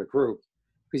riding in a group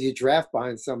because you draft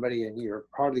behind somebody and you're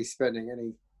hardly spending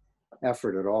any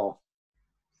effort at all.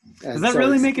 Does And that so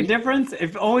really it's- make a difference?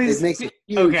 It always It makes a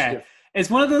huge okay. difference. It's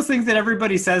one of those things that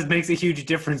everybody says makes a huge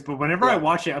difference, but whenever I Yeah.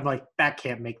 watch it, I'm like, that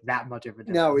can't make that much of a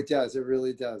difference. No, it does. It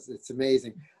really does. It's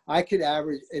amazing. I could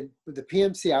average, and with the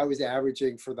PMC, I was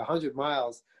averaging for the 100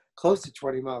 miles close to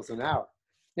 20 miles an hour.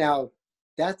 Now,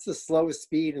 that's the slowest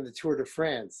speed in the Tour de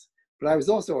France, but I was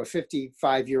also a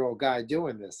 55-year-old guy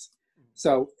doing this.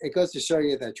 So it goes to show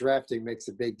you that drafting makes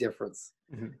a big difference.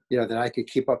 Mhm. You know, that I could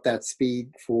keep up that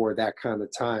speed for that kind of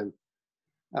time.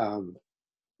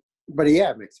 But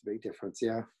yeah, it makes a big difference.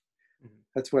 Yeah. Mhm.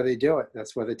 That's why they do it.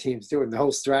 That's why the teams do it. And the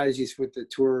whole strategies with the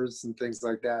tours and things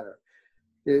like that are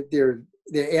they're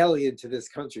alien to this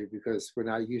country because we're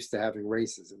not used to having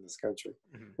races in this country,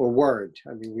 Mhm. or weren't.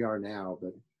 I mean, we are now,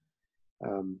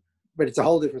 but it's a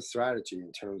whole different strategy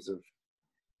in terms of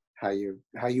how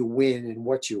you win and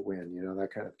what you win, you know,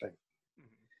 that kind of thing.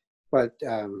 But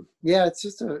yeah,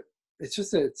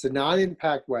 it's a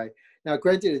non-impact way. Now,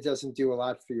 granted, it doesn't do a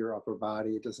lot for your upper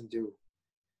body. It doesn't do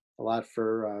a lot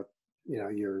for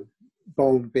your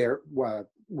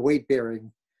weight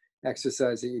bearing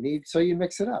exercise that you need. So you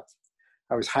mix it up.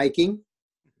 I was hiking,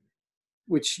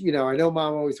 which I know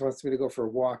Mom always wants me to go for a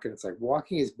walk, and it's like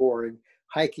walking is boring,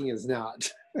 hiking is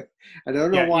not. I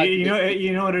don't know Yeah, why.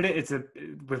 you know what it is.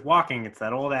 With walking, it's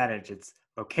that old adage. It's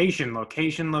location,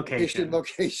 location, location.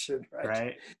 Location, right?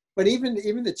 Right. But even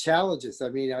the challenges. I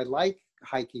mean, I like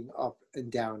hiking up and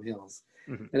down hills,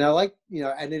 Mhm. and I like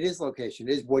and it is location.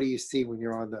 It is what do you see when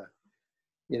you're on the,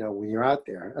 when you're out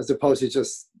there, as opposed to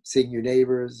just seeing your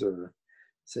neighbors or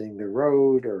seeing the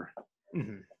road, or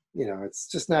Mhm. it's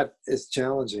just not as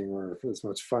challenging or as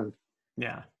much fun.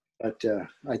 Yeah. But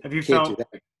I Have you can't felt do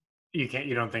that.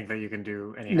 you don't think that you can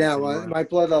do any hikes No, anymore? my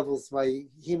blood levels, my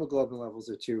hemoglobin levels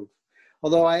are too.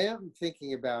 Although I am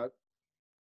thinking about,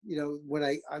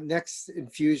 when I'm next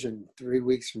infusion 3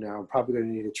 weeks from now, I'm probably going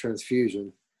to need a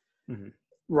transfusion. Mhm.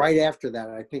 Right after that,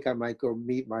 I think I might go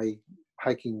meet my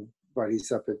hiking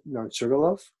buddies up at Mount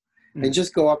Sugarloaf, Mhm. and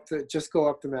just go up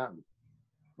the mountain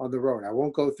on the road. I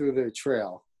won't go through the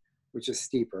trail, which is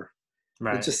steeper,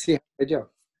 Right. and just see how I do.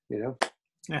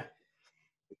 Yeah.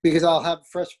 Because I'll have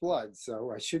fresh blood,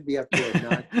 so I should be up to a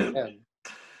 9,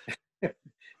 10.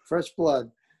 Fresh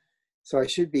blood, so I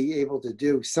should be able to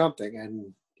do something,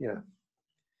 and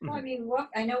Well, I mean,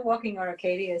 I know walking on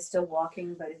Arcadia is still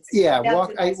walking, but it's yeah.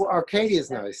 that's a nice Arcadia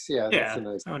is location. nice. Yeah, that's Yeah, a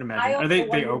nice. I would I imagine. Are also they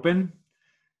wonder- open?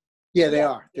 Yeah, they Yeah.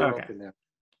 are. They're Okay. open now.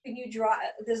 Can you drive?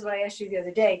 This is what I asked you the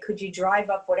other day. Could you drive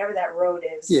up whatever that road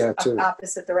is? Yeah, too.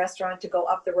 Opposite the restaurant, to go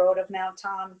up the road of Mount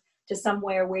Tom to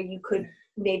somewhere where you could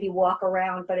maybe walk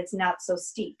around, but it's not so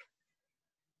steep.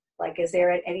 Like, is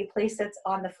there any place that's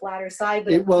on the flatter side?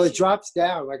 But It drops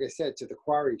down, like I said, to the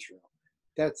Quarry Trail.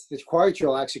 The Quarry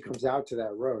Trail actually comes out to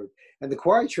that road, and the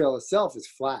Quarry Trail itself is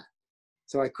flat.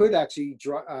 So I could actually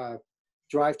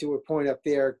drive to a point up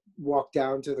there, walk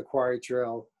down to the Quarry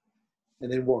Trail,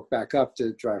 and then walk back up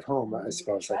to drive home. I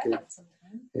suppose I try could. that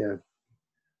sometime. Yeah.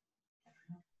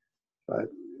 But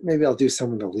maybe I'll do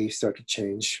some when the leaves start to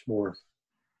change more.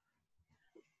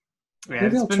 Yeah, Maybe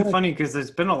it's I'll been try. funny because there's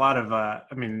been a lot of I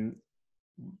mean,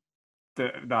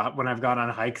 when I've gone on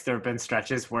hikes, there have been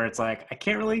stretches where it's like I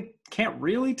can't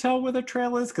really tell where the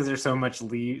trail is because there's so many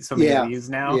leaves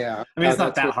now. Yeah. I mean, it's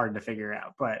not that's that hard to figure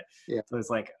out, but Yeah. so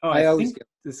it's like, oh, I I always think get-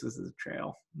 this was a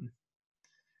trail.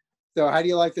 So how do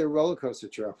you like the roller coaster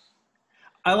trail?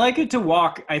 I like it to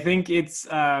walk. I think it's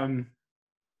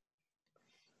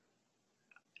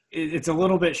a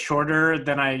little bit shorter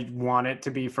than I want it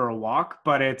to be for a walk,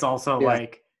 but it's also Yeah.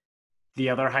 like the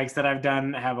other hikes that I've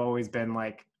done have always been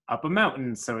like up a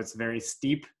mountain, so it's very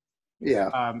steep. Yeah.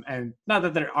 And not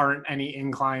that there aren't any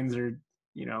inclines or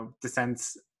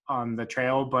descents on the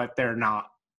trail, but they're not.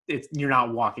 You're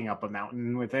not walking up a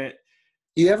mountain with it.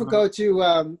 Do you ever go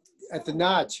to at the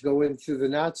Notch? Go in through the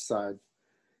Notch side,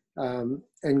 and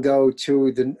go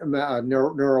to the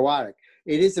Neurotic.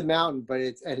 It is a mountain, but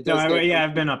it No, does get.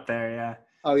 I've been up there. Yeah.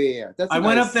 Oh yeah. That's I a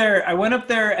went nice. up there. I went up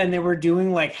there, and they were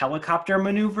doing like helicopter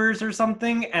maneuvers or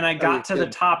something. And I Oh, got you're to the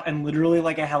kidding. top, and literally,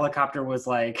 like a helicopter was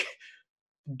like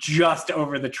just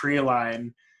over the tree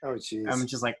line. Oh I'm jeez.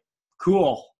 just like,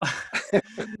 cool.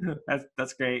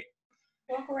 That's great.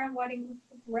 Walk around Whiting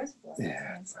Reservoir.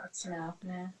 Yeah. No,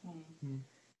 nah.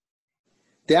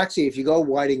 They actually, if you go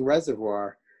Whiting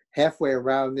Reservoir, halfway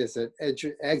around there's an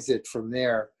exit from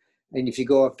there, and if you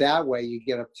go up that way, you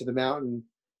get up to the mountain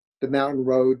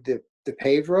road, the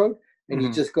paved road, and you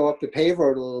Mhm. just go up the paved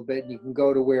road a little bit, and you can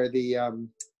go to where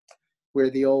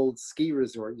the old ski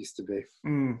resort used to be,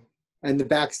 Mm, and the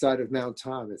backside of Mount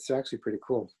Tom. It's actually pretty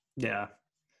cool. yeah.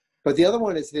 But the other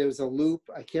one is there's a loop.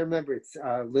 I can't remember. It's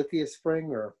Lithia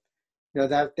Spring or no,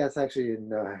 that's actually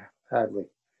in Hadley.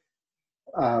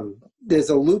 There's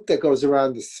a loop that goes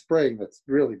around the spring that's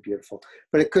really beautiful,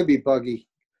 but it could be buggy.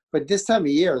 But this time of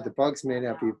year, the bugs may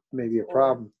not be maybe a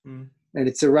problem. Mm, And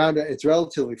it's around. It's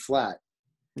relatively flat.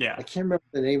 yeah. I can't remember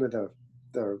the name of the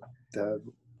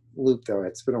loop though.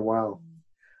 It's been a while.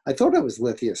 I thought it was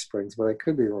Lithia Springs, but I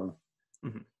could be wrong.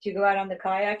 Do you go out on the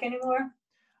kayak anymore?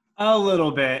 A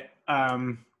little bit.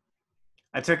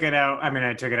 I took it out. I mean,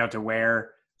 I took it out to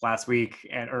Ware last week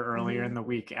or earlier in the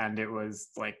week, and it was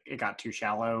like it got too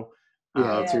shallow.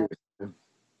 Yeah, Yeah. too.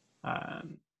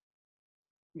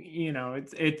 You know,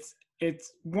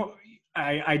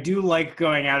 I do like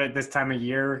going out at this time of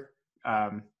year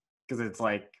because it's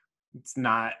like it's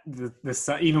not the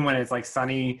sun, even when it's like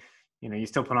sunny. You know, you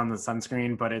still put on the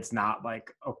sunscreen, but it's not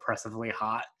like oppressively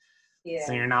hot. Yeah.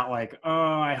 So you're not like, oh,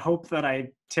 I hope that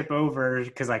I tip over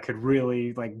because I could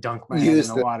really like dunk my head in Use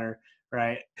the the- water,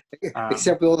 right?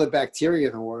 Except with all the bacteria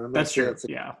in the water. I'm not That's sure true. that's a-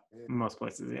 Yeah, most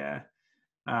places, yeah.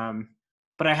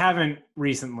 But I haven't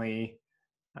recently.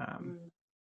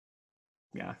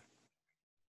 Yeah.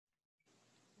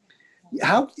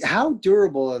 How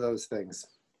durable are those things?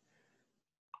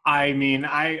 I mean,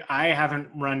 I haven't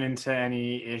run into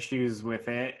any issues with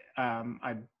it. I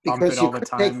bump Because it all the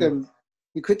time.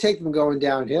 you could take them going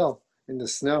downhill in the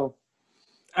snow.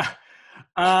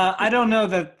 I don't know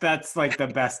that that's like the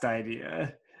best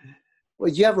idea.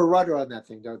 Well, you have a rudder on that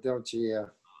thing, don't you?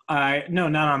 Yeah. No,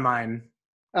 not on mine.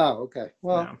 Oh, okay.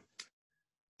 Well, No.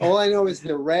 all I know is the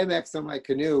Ramex on my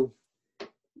canoe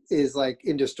is like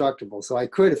indestructible. So I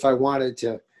could, if I wanted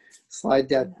to, slide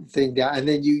that thing down, and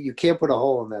then you can't put a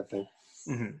hole in that thing.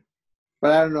 Mhm.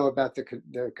 But I don't know about the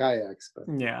kayaks. But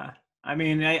Yeah, I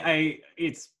mean, I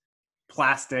it's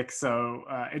plastic, so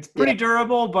it's pretty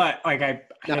durable. But like I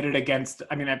hit it against.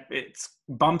 I mean, it's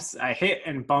bumps. I hit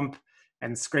and bump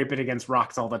and scrape it against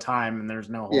rocks all the time, and there's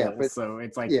no holes. Yeah, but- so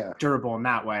it's like yeah. durable in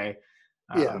that way.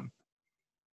 Yeah.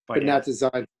 But yeah, not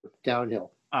designed for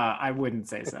downhill. I wouldn't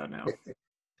say so. No.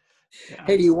 Yeah.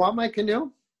 Hey, do you want my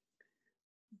canoe?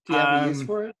 Do you have a use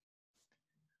for it?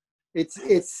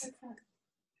 It's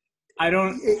I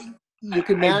don't. you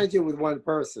can manage it with one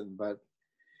person, but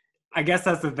I guess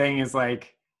that's the thing is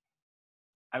like,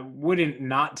 I wouldn't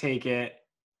not take it,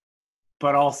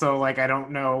 but also like I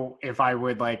don't know if I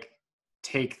would like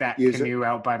take that Use it. canoe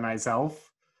out by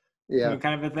myself. yeah.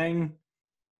 Kind of a thing.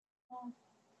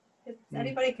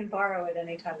 Anybody can borrow it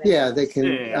anytime. Yeah, they can.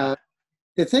 Yeah.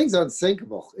 The thing's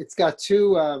unsinkable. It's got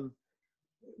two.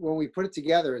 When we put it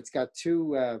together, it's got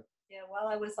two Yeah, well,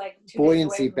 I was like 2 days buoyancy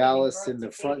away from giving ballasts birth in the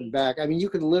to front baby. and back. I mean, you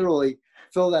can literally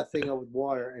fill that thing up with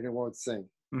water and it won't sink.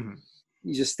 Mhm.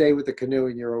 You just stay with the canoe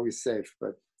and you're always safe.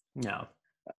 No.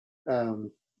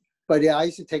 But yeah, I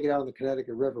used to take it out on the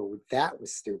Connecticut River. That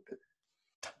was stupid.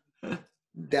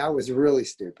 That was really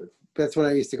stupid. That's when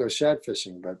I used to go shad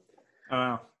fishing. But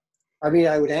Oh. I mean,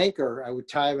 I would anchor. I would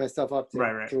tie myself up to,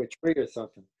 Right. to a tree or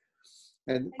something.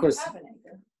 And of And course, you have an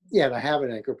anchor. yeah, and I have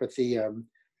an anchor, but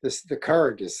the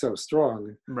current is so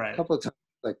strong. Right. A couple of times,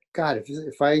 like God,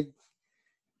 if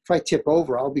I tip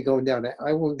over, I'll be going down.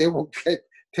 They won't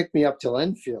pick me up till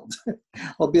Enfield.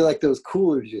 I'll be like those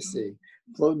coolers you see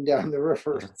floating down the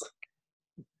river.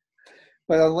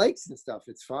 But on lakes and stuff,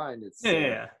 it's fine. It's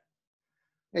Yeah.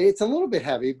 it's a little bit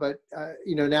heavy, but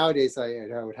nowadays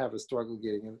I would have a struggle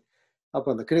getting it up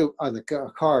on the canoe on the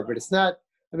car. But it's not.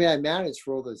 I mean, I managed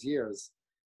for all those years.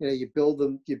 You build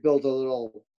a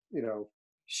little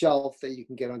shelf that you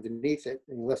can get underneath it,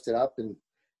 and you lift it up and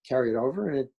carry it over,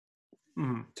 and it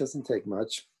Mhm. doesn't take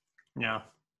much. Yeah.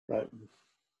 But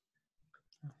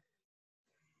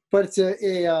it's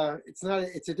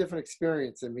it's a different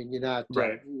experience. I mean, you're not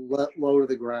Right. low to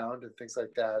the ground and things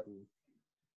like that.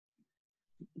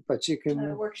 But you It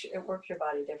can works your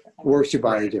body differently. works your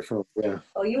body Right. differently. Yeah.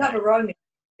 Oh, you have a rowing machine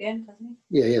Dan, doesn't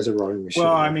he? Yeah, he has a rowing machine.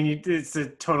 Well, I mean, it's a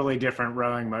totally different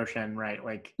rowing motion, right?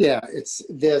 Like, yeah, it's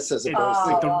this as it's opposed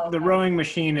like to the okay. rowing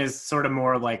machine is sort of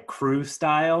more like crew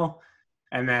style,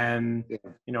 and then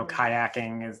Yeah.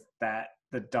 kayaking is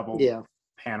the double yeah.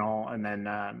 panel, and then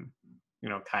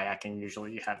kayaking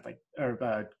usually you have like,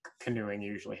 or canoeing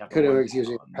you usually have the Canoeing one is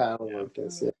usually panel, paddle yeah. like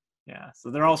this. Yeah. Yeah, so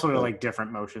they're all sort of like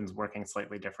different motions working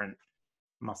slightly different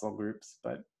muscle groups,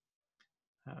 but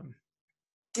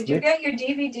Did you get your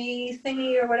DVD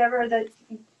thingy or whatever that?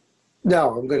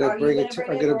 No, I'm gonna Are you bring gonna it. bring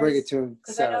I'm it, gonna or bring is- it to him.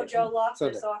 Because I know Joe Loftus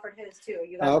Sunday. offered his too.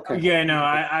 You Oh, okay. yeah, no,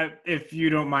 I if you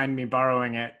don't mind me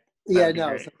borrowing it, Yeah, that'd be no,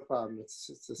 great. it's not a problem. It's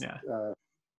just Yeah.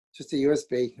 just a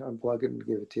USB. Unplug it and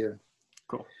give it to you.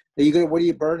 Cool. Are you gonna? What are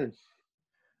you burning?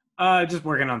 Just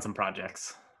working on some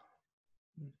projects.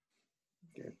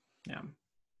 Okay. Yeah, I'm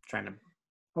trying to.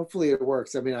 Hopefully it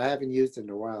works. I mean, I haven't used it in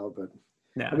a while, but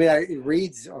Yeah. I mean, it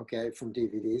reads okay from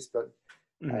DVDs, but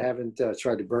Mhm. I haven't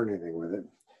tried to burn anything with it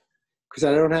because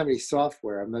I don't have any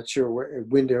software. I'm not sure where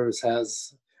Windows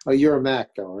has. Oh, you're a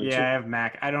Mac though, aren't Yeah, I you? have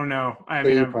Mac. I don't know. I So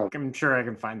mean, you I'm sure I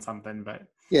can find something, but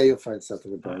Yeah, you'll find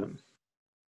something to burn. um,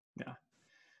 yeah.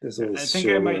 There's a little I think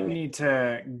I might shareware. need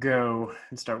to go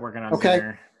and start working on Okay.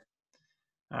 dinner.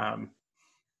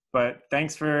 But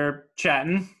thanks for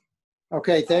chatting.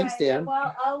 Okay, thanks, All right, Dan.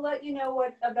 Well, I'll let you know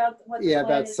what the Yeah, plan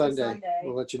about is for Sunday.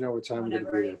 We'll let you know what time we're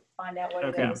whenever gonna be I find out what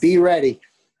Okay. it is. Be ready.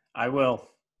 I will.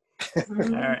 All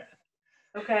Mhm. right.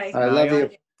 Okay. I love you.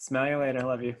 Smell you later.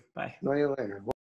 Love you. Bye. Know you later.